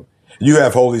giving them. You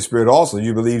have Holy Spirit also.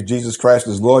 You believe Jesus Christ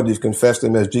is Lord. You've confessed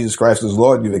him as Jesus Christ is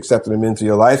Lord. You've accepted him into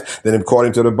your life. Then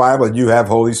according to the Bible, you have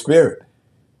Holy Spirit.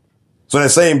 So that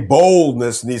same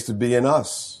boldness needs to be in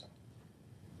us.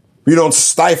 We don't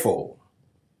stifle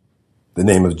the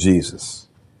name of Jesus.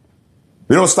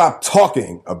 We don't stop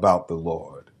talking about the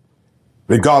Lord,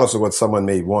 regardless of what someone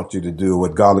may want you to do,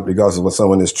 regardless of what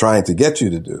someone is trying to get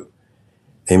you to do.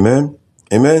 Amen.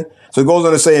 Amen. So it goes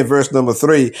on to say in verse number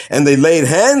 3, and they laid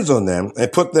hands on them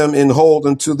and put them in hold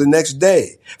until the next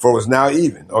day, for it was now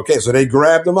even. Okay. So they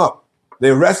grabbed them up. They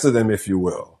arrested them, if you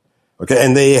will. Okay.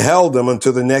 And they held them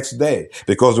until the next day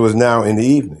because it was now in the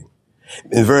evening.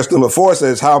 In verse number 4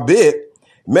 says, howbeit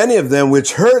many of them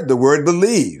which heard the word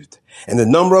believed, and the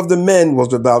number of the men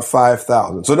was about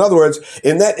 5,000. So in other words,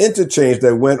 in that interchange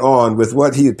that went on with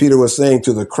what Peter was saying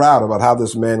to the crowd about how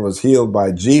this man was healed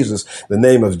by Jesus, the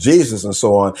name of Jesus and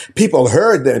so on, people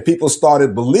heard that and people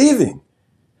started believing.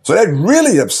 So that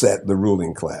really upset the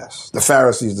ruling class, the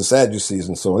Pharisees, the Sadducees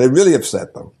and so on. It really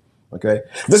upset them. Okay.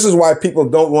 This is why people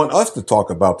don't want us to talk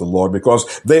about the Lord,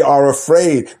 because they are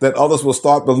afraid that others will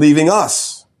start believing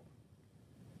us.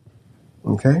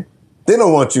 Okay. They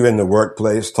don't want you in the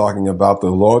workplace talking about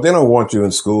the Lord. They don't want you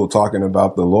in school talking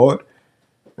about the Lord,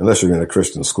 unless you're in a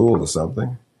Christian school or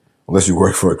something, unless you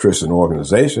work for a Christian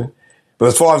organization. But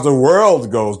as far as the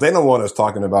world goes, they don't want us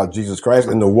talking about Jesus Christ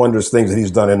and the wondrous things that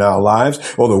he's done in our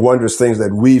lives, or the wondrous things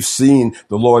that we've seen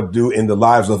the Lord do in the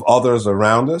lives of others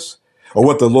around us, or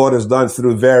what the Lord has done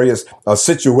through various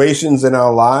situations in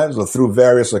our lives or through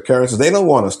various occurrences. They don't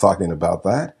want us talking about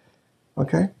that.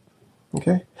 Okay.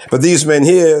 Okay. But these men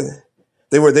here,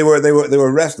 they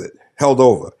were arrested, held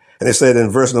over. And it said in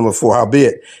verse number 4,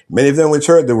 howbeit many of them which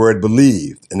heard the word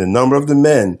believed, and the number of the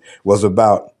men was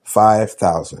about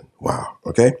 5,000. Wow.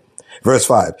 Okay. Verse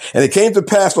 5. And it came to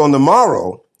pass on the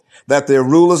morrow that their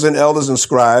rulers and elders and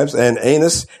scribes and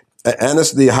Annas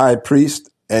the high priest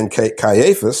and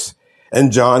Caiaphas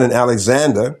and John and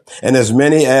Alexander and as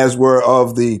many as were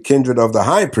of the kindred of the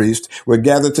high priest were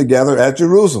gathered together at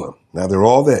Jerusalem. Now they're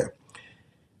all there.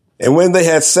 And when they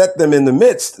had set them in the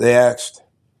midst, they asked,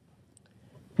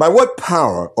 by what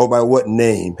power or by what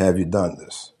name have you done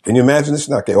this? Can you imagine this?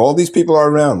 Okay, all these people are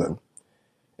around them,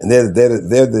 and they're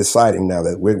deciding now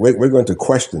that we're going to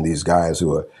question these guys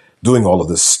who are doing all of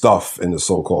this stuff in the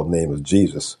so-called name of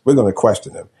Jesus. We're going to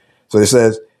question them. So he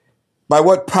says, by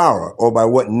what power or by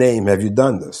what name have you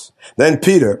done this? Then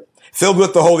Peter, filled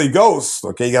with the Holy Ghost,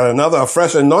 okay, you got a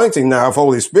fresh anointing now of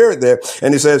Holy Spirit there,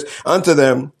 and he says unto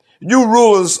them, you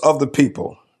rulers of the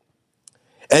people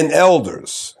and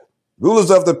elders, rulers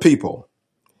of the people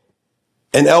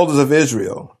and elders of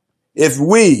Israel, if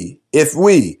we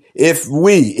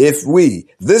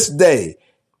this day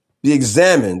be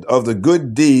examined of the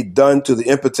good deed done to the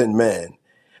impotent man,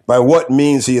 by what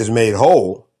means he is made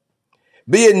whole,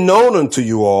 be it known unto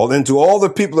you all and to all the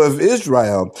people of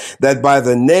Israel that by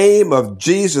the name of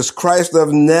Jesus Christ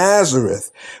of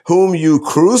Nazareth, whom you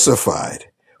crucified,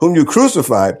 whom you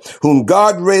crucified, whom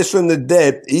God raised from the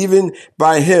dead, even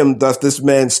by him does this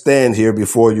man stand here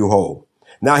before you whole.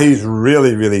 Now he's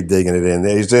really, really digging it in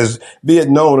there. He says, be it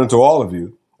known unto all of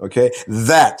you, okay,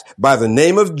 that by the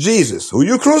name of Jesus, who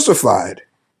you crucified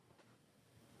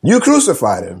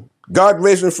him. God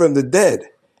raised him from the dead.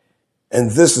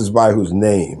 And this is by whose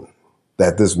name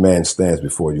that this man stands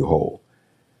before you whole.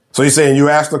 So he's saying, you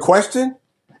asked a question?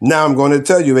 Now I'm going to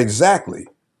tell you exactly.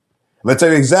 I'm going to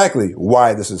tell you exactly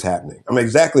why this is happening. I'm going to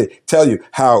exactly tell you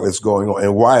how it's going on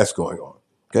and why it's going on.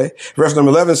 Okay. Verse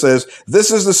number 11 says, this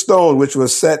is the stone which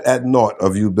was set at naught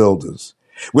of you builders,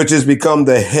 which has become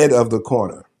the head of the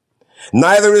corner.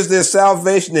 Neither is there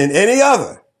salvation in any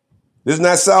other. There's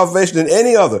not salvation in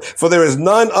any other, for there is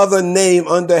none other name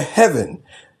under heaven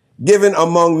given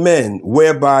among men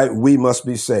whereby we must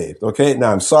be saved. Okay.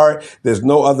 Now I'm sorry. There's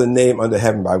no other name under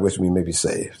heaven by which we may be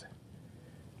saved.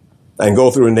 I can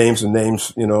go through names,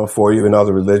 for you in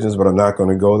other religions, but I'm not going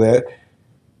to go there.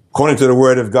 According to the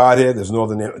word of God here, there's no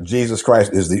other name. Jesus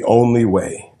Christ is the only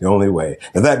way, the only way.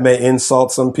 Now that may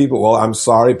insult some people. Well, I'm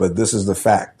sorry, but this is the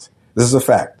fact. This is a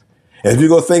fact. And if you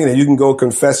go thinking that you can go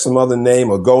confess some other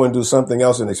name or go and do something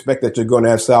else and expect that you're going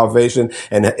to have salvation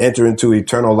and enter into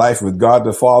eternal life with God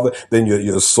the Father, then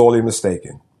you're sorely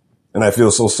mistaken. And I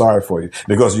feel so sorry for you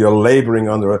because you're laboring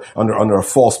under a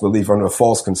false belief, under a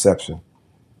false conception.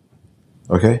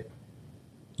 Okay?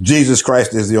 Jesus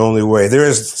Christ is the only way. There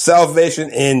is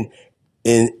salvation in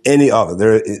any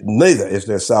other. Neither is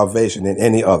there salvation in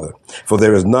any other. For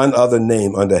there is none other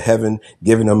name under heaven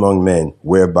given among men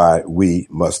whereby we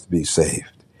must be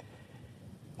saved.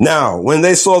 Now, when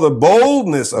they saw the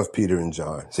boldness of Peter and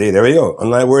John, see, there we go.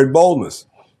 Unlike word boldness.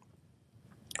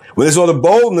 When they saw the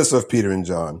boldness of Peter and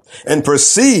John and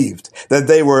perceived that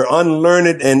they were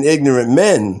unlearned and ignorant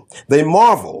men, they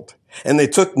marveled. And they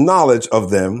took knowledge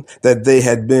of them that they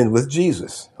had been with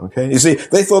Jesus. Okay. You see,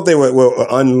 they thought they were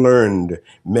unlearned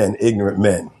men, ignorant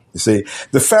men. You see,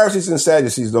 the Pharisees and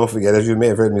Sadducees, don't forget, as you may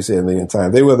have heard me say a million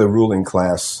times, they were the ruling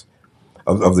class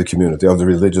of the community, of the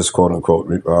religious, quote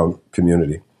unquote,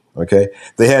 community. Okay.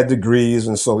 They had degrees.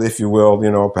 And so, if you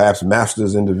will, perhaps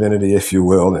masters in divinity, if you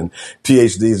will, and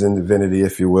PhDs in divinity,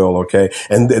 if you will. Okay.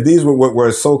 And these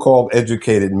were so-called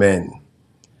educated men.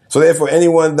 So therefore,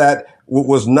 anyone that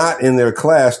was not in their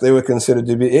class, they were considered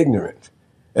to be ignorant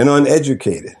and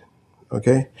uneducated,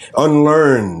 okay?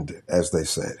 Unlearned, as they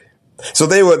said. So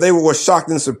they were shocked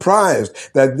and surprised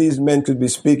that these men could be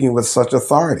speaking with such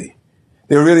authority.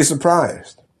 They were really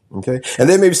surprised, okay? And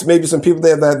there may be some people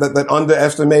there that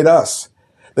underestimate us.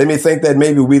 They may think that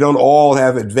maybe we don't all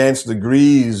have advanced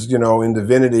degrees, in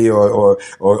divinity or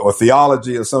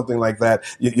theology or something like that,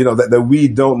 that we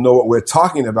don't know what we're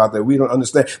talking about, that we don't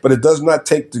understand. But it does not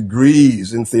take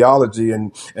degrees in theology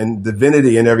and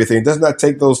divinity and everything. It does not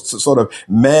take those sort of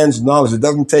man's knowledge. It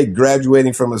doesn't take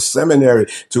graduating from a seminary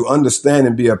to understand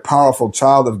and be a powerful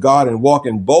child of God and walk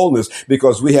in boldness,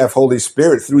 because we have Holy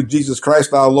Spirit through Jesus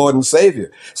Christ, our Lord and Savior.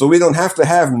 So we don't have to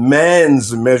have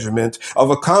man's measurement of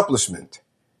accomplishment.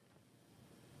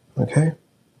 Okay?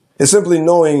 It's simply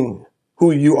knowing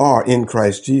who you are in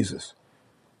Christ Jesus.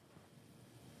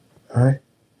 All right?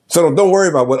 So don't worry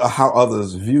about how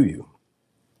others view you.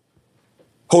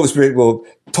 Holy Spirit will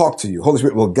talk to you. Holy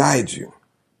Spirit will guide you.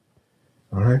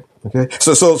 All right? Okay?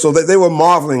 So they were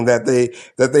marveling that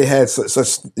they had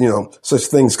such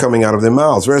things coming out of their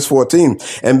mouths. Verse 14,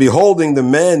 and beholding the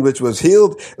man which was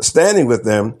healed standing with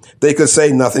them, they could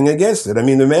say nothing against it. I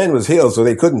mean, the man was healed, so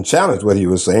they couldn't challenge what he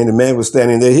was saying. The man was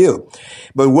standing there healed.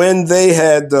 But when they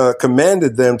had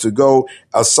commanded them to go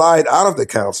aside out of the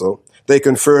council, they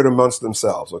conferred amongst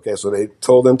themselves. Okay, so they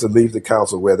told them to leave the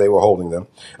council where they were holding them.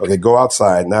 Okay, go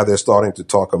outside. Now they're starting to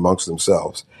talk amongst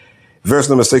themselves. Verse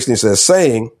number 16 says,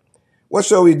 saying, what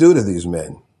shall we do to these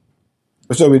men?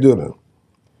 What shall we do to them?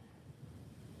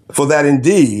 For that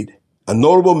indeed a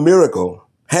notable miracle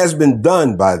has been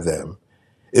done by them,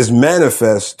 is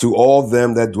manifest to all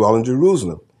them that dwell in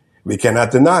Jerusalem. We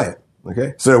cannot deny it.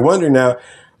 Okay. So they're wondering now,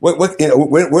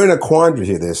 we're in a quandary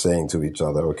here, they're saying to each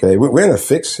other. Okay. We're in a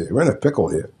fix here. We're in a pickle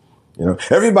here.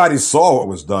 Everybody saw what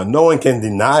was done. No one can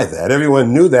deny that.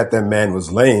 Everyone knew that man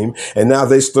was lame. And now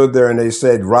they stood there and they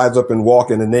said, rise up and walk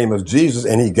in the name of Jesus.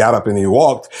 And he got up and he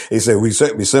walked. He said, we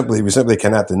simply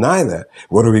cannot deny that.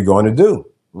 What are we going to do?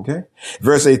 Okay.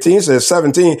 Verse 18 says,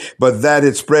 17, but that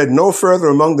it spread no further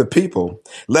among the people,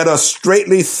 let us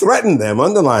straitly threaten them.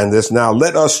 Underline this now.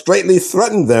 Let us straitly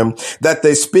threaten them that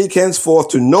they speak henceforth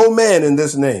to no man in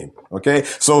this name. Okay.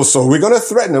 So we're going to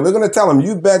threaten them. We're going to tell them,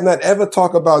 you better not ever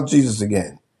talk about Jesus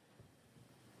again.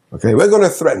 Okay. We're going to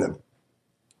threaten them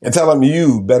and tell them,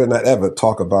 you better not ever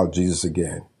talk about Jesus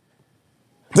again.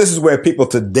 This is where people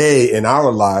today in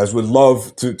our lives would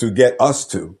love to get us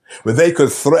to, where they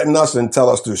could threaten us and tell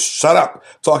us to shut up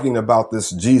talking about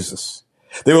this Jesus.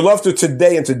 They would love to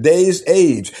today, in today's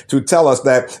age, to tell us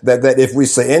that if we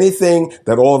say anything,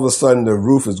 that all of a sudden the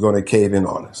roof is going to cave in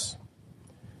on us.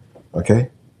 Okay?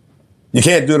 You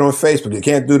can't do it on Facebook. You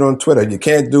can't do it on Twitter. You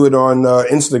can't do it on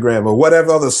Instagram or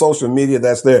whatever other social media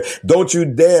that's there. Don't you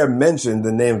dare mention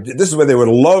the name. This is where they would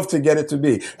love to get it to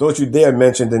be. Don't you dare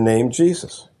mention the name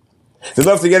Jesus. They'd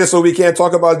love to get it so we can't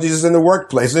talk about Jesus in the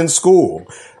workplace, in school.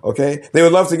 Okay? They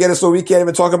would love to get it so we can't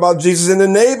even talk about Jesus in the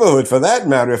neighborhood, for that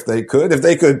matter, if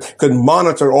they could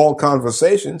monitor all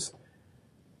conversations.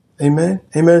 Amen.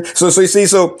 Amen. So you see,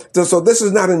 so this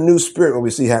is not a new spirit what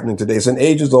we see happening today. It's an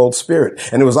ages-old spirit,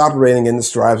 and it was operating in the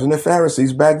scribes and the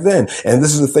Pharisees back then. And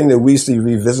this is the thing that we see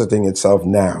revisiting itself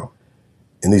now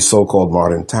in these so-called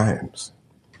modern times.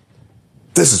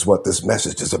 This is what this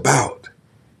message is about.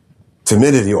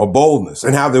 Timidity or boldness,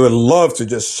 and how they would love to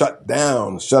just shut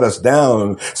us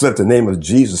down so that the name of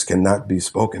Jesus cannot be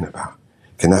spoken about,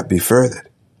 cannot be furthered.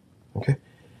 Okay.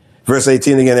 Verse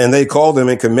 18 again, and they called them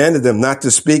and commanded them not to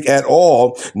speak at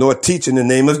all, nor teach in the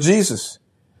name of Jesus.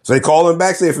 So they called them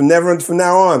back, say, from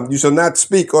now on, you shall not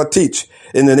speak or teach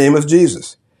in the name of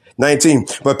Jesus. 19,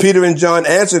 but Peter and John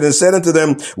answered and said unto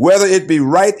them, whether it be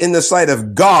right in the sight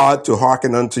of God to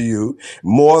hearken unto you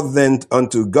more than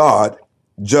unto God,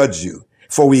 judge you.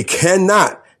 For we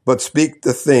cannot but speak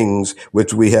the things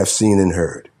which we have seen and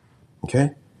heard.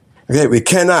 Okay? Okay, we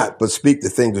cannot but speak the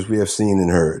things which we have seen and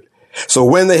heard. So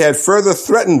when they had further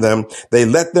threatened them, they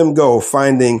let them go,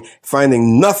 finding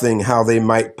nothing how they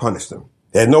might punish them.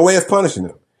 They had no way of punishing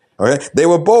them. All right? They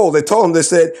were bold. They told them, they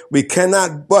said, we can't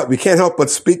help but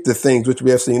speak the things which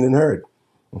we have seen and heard.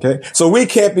 Okay? So we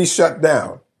can't be shut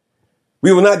down.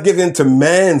 We will not give in to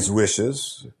man's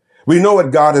wishes. We know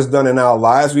what God has done in our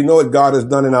lives. We know what God has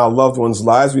done in our loved ones'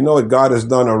 lives. We know what God has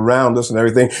done around us and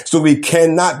everything. So we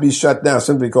cannot be shut down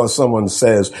simply because someone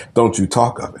says, don't you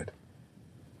talk of it.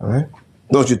 All right?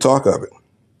 Don't you talk of it.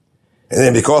 And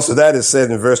then because of that, it said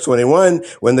in verse 21,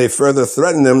 when they further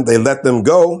threatened them, they let them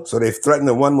go. So they threatened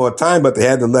them one more time, but they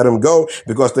had to let them go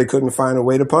because they couldn't find a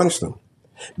way to punish them.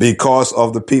 Because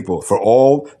of the people, for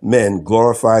all men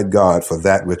glorified God for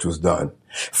that which was done.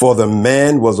 For the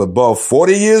man was above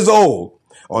 40 years old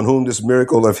on whom this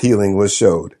miracle of healing was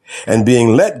showed. And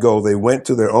being let go, they went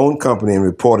to their own company and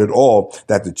reported all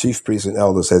that the chief priests and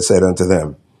elders had said unto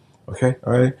them. Okay.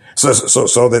 All right. So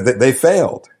that they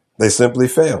failed. They simply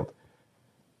failed.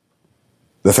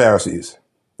 The Pharisees,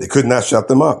 they could not shut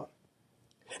them up.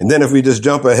 And then if we just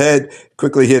jump ahead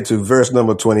quickly here to verse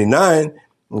number 29,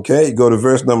 okay, you go to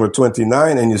verse number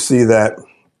 29 and you see that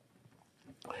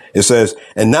it says,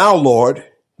 and now, Lord,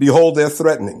 behold their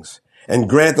threatenings, and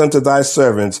grant unto thy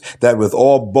servants that with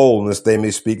all boldness they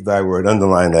may speak thy word.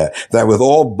 Underline that with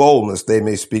all boldness they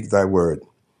may speak thy word.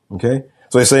 Okay?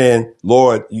 So he's saying,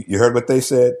 Lord, you heard what they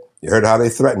said. You heard how they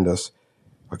threatened us.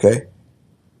 Okay?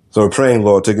 So we're praying,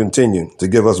 Lord, to continue to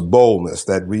give us boldness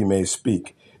that we may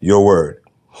speak your word.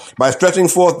 By stretching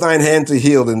forth thine hand to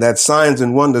heal, and that signs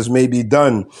and wonders may be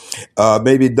done by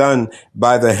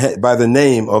the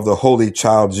name of the Holy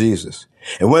Child Jesus.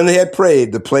 And when they had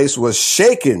prayed, the place was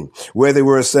shaken where they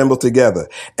were assembled together,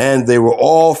 and they were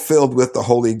all filled with the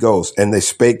Holy Ghost, and they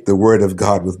spake the word of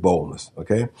God with boldness.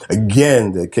 Okay,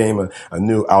 again there came a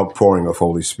new outpouring of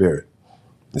Holy Spirit.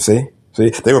 You see,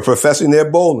 they were professing their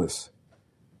boldness.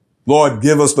 Lord,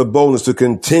 give us the boldness to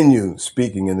continue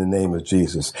speaking in the name of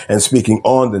Jesus and speaking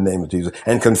on the name of Jesus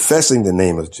and confessing the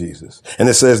name of Jesus. And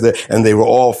it says that, and they were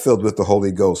all filled with the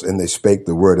Holy Ghost, and they spake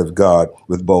the word of God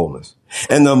with boldness.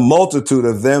 And the multitude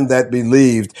of them that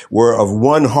believed were of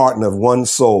one heart and of one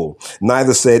soul.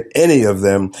 Neither said any of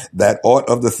them that aught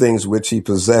of the things which he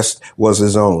possessed was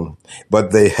his own,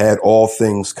 but they had all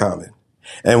things common.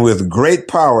 And with great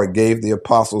power gave the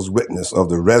apostles witness of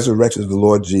the resurrection of the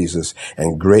Lord Jesus,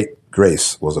 and great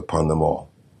grace was upon them all.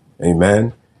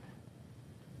 Amen.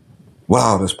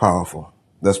 Wow, that's powerful.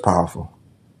 That's powerful.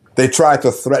 They tried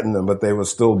to threaten them, but they were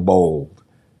still bold.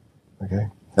 Okay.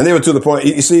 And they were to the point,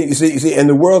 you see, and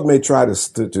the world may try to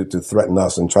threaten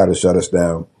us and try to shut us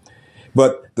down.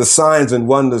 But the signs and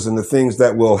wonders and the things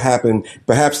that will happen,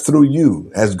 perhaps through you,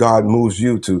 as God moves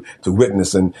you to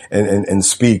witness and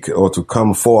speak, or to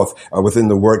come forth within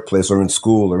the workplace or in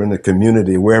school or in the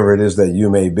community, wherever it is that you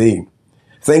may be,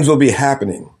 things will be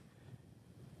happening.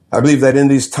 I believe that in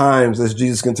these times, as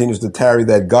Jesus continues to tarry,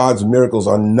 that God's miracles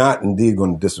are not indeed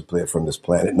going to disappear from this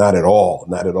planet. Not at all.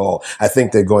 Not at all. I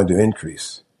think they're going to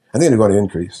increase. Okay? I think they're going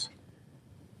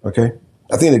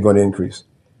to increase.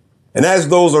 And as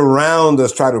those around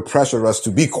us try to pressure us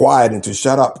to be quiet and to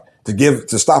shut up,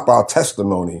 to stop our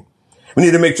testimony. We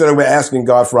need to make sure that we're asking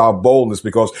God for our boldness,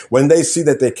 because when they see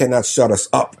that they cannot shut us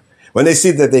up, when they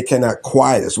see that they cannot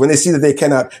quiet us, when they see that they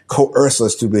cannot coerce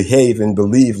us to behave and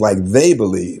believe like they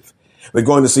believe, we're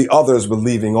going to see others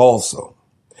believing also.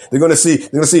 They're going to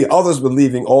see others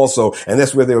believing also, and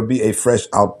that's where there will be a fresh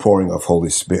outpouring of Holy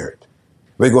Spirit.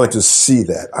 We're going to see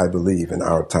that, I believe, in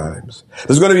our times.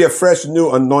 There's going to be a fresh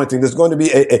new anointing. There's going to be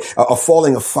a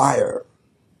falling of fire.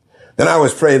 Then I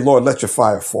always pray, Lord, let your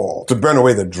fire fall to burn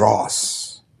away the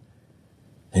dross.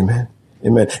 Amen.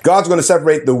 Amen. God's going to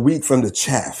separate the wheat from the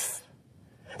chaff.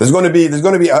 There's going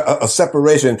to be a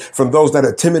separation from those that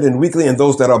are timid and weakly and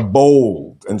those that are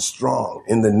bold and strong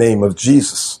in the name of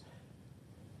Jesus.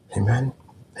 Amen.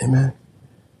 Amen.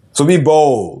 So be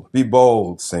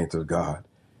bold, saints of God.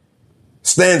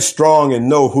 Stand strong and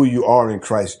know who you are in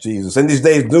Christ Jesus. And these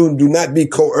days, do not be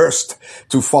coerced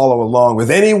to follow along with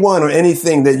anyone or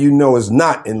anything that you know is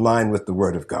not in line with the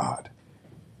word of God.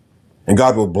 And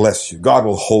God will bless you. God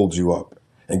will hold you up,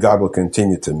 and God will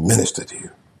continue to minister to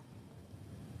you.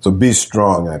 So be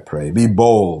strong, I pray. Be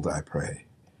bold, I pray,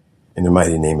 in the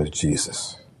mighty name of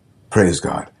Jesus. Praise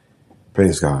God.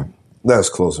 Praise God. Let us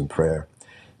close in prayer.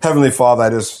 Heavenly Father, I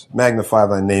just magnify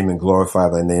thy name and glorify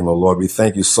thy name, O Lord. We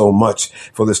thank you so much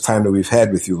for this time that we've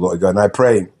had with you, Lord God. And I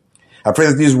pray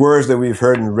that these words that we've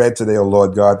heard and read today, O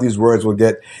Lord God, these words will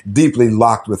get deeply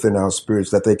locked within our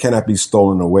spirits, that they cannot be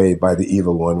stolen away by the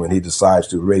evil one when he decides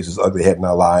to raise his ugly head in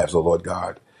our lives, O Lord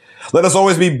God. Let us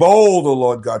always be bold, O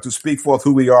Lord God, to speak forth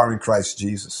who we are in Christ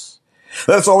Jesus.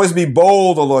 Let us always be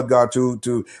bold, O Lord God,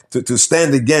 to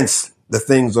stand against the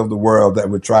things of the world that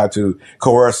would try to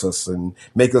coerce us and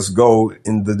make us go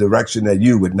in the direction that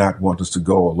you would not want us to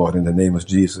go, O Lord, in the name of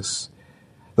Jesus.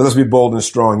 Let us be bold and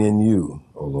strong in you,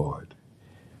 O Lord.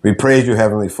 We praise you,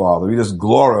 Heavenly Father. We just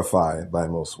glorify thy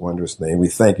most wondrous name. We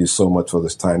thank you so much for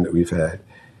this time that we've had.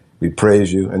 We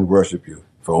praise you and worship you,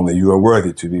 for only you are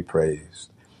worthy to be praised.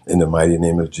 In the mighty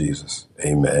name of Jesus,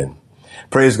 amen.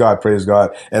 Praise God, praise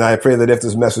God. And I pray that if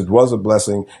this message was a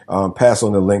blessing, pass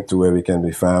on the link to where we can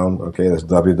be found. Okay, that's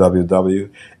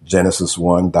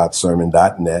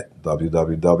www.genesis1.sermon.net,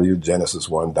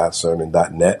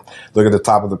 www.genesis1.sermon.net. Look at the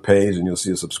top of the page and you'll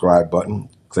see a subscribe button.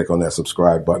 Click on that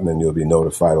subscribe button and you'll be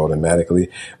notified automatically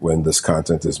when this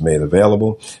content is made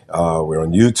available. We're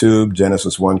on YouTube,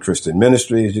 Genesis One Christian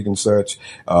Ministries, you can search.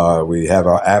 We have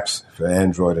our apps for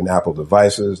Android and Apple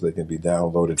devices. They can be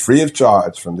downloaded free of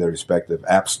charge from their respective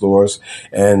app stores.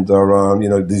 And,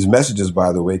 these messages,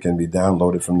 by the way, can be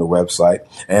downloaded from the website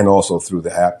and also through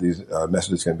the app. These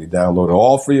messages can be downloaded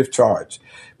all free of charge.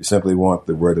 We simply want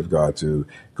the word of God to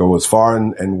go as far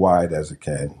and wide as it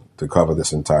can to cover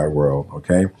this entire world,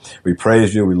 okay? We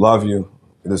praise you. We love you.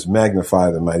 We just magnify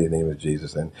the mighty name of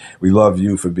Jesus. And we love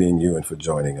you for being you and for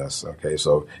joining us, okay?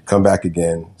 So come back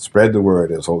again. Spread the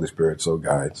word as Holy Spirit so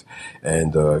guides.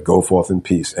 And go forth in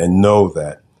peace. And know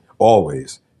that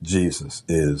always Jesus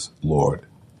is Lord.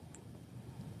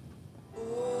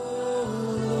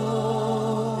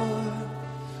 Oh, Lord,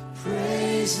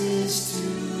 praises to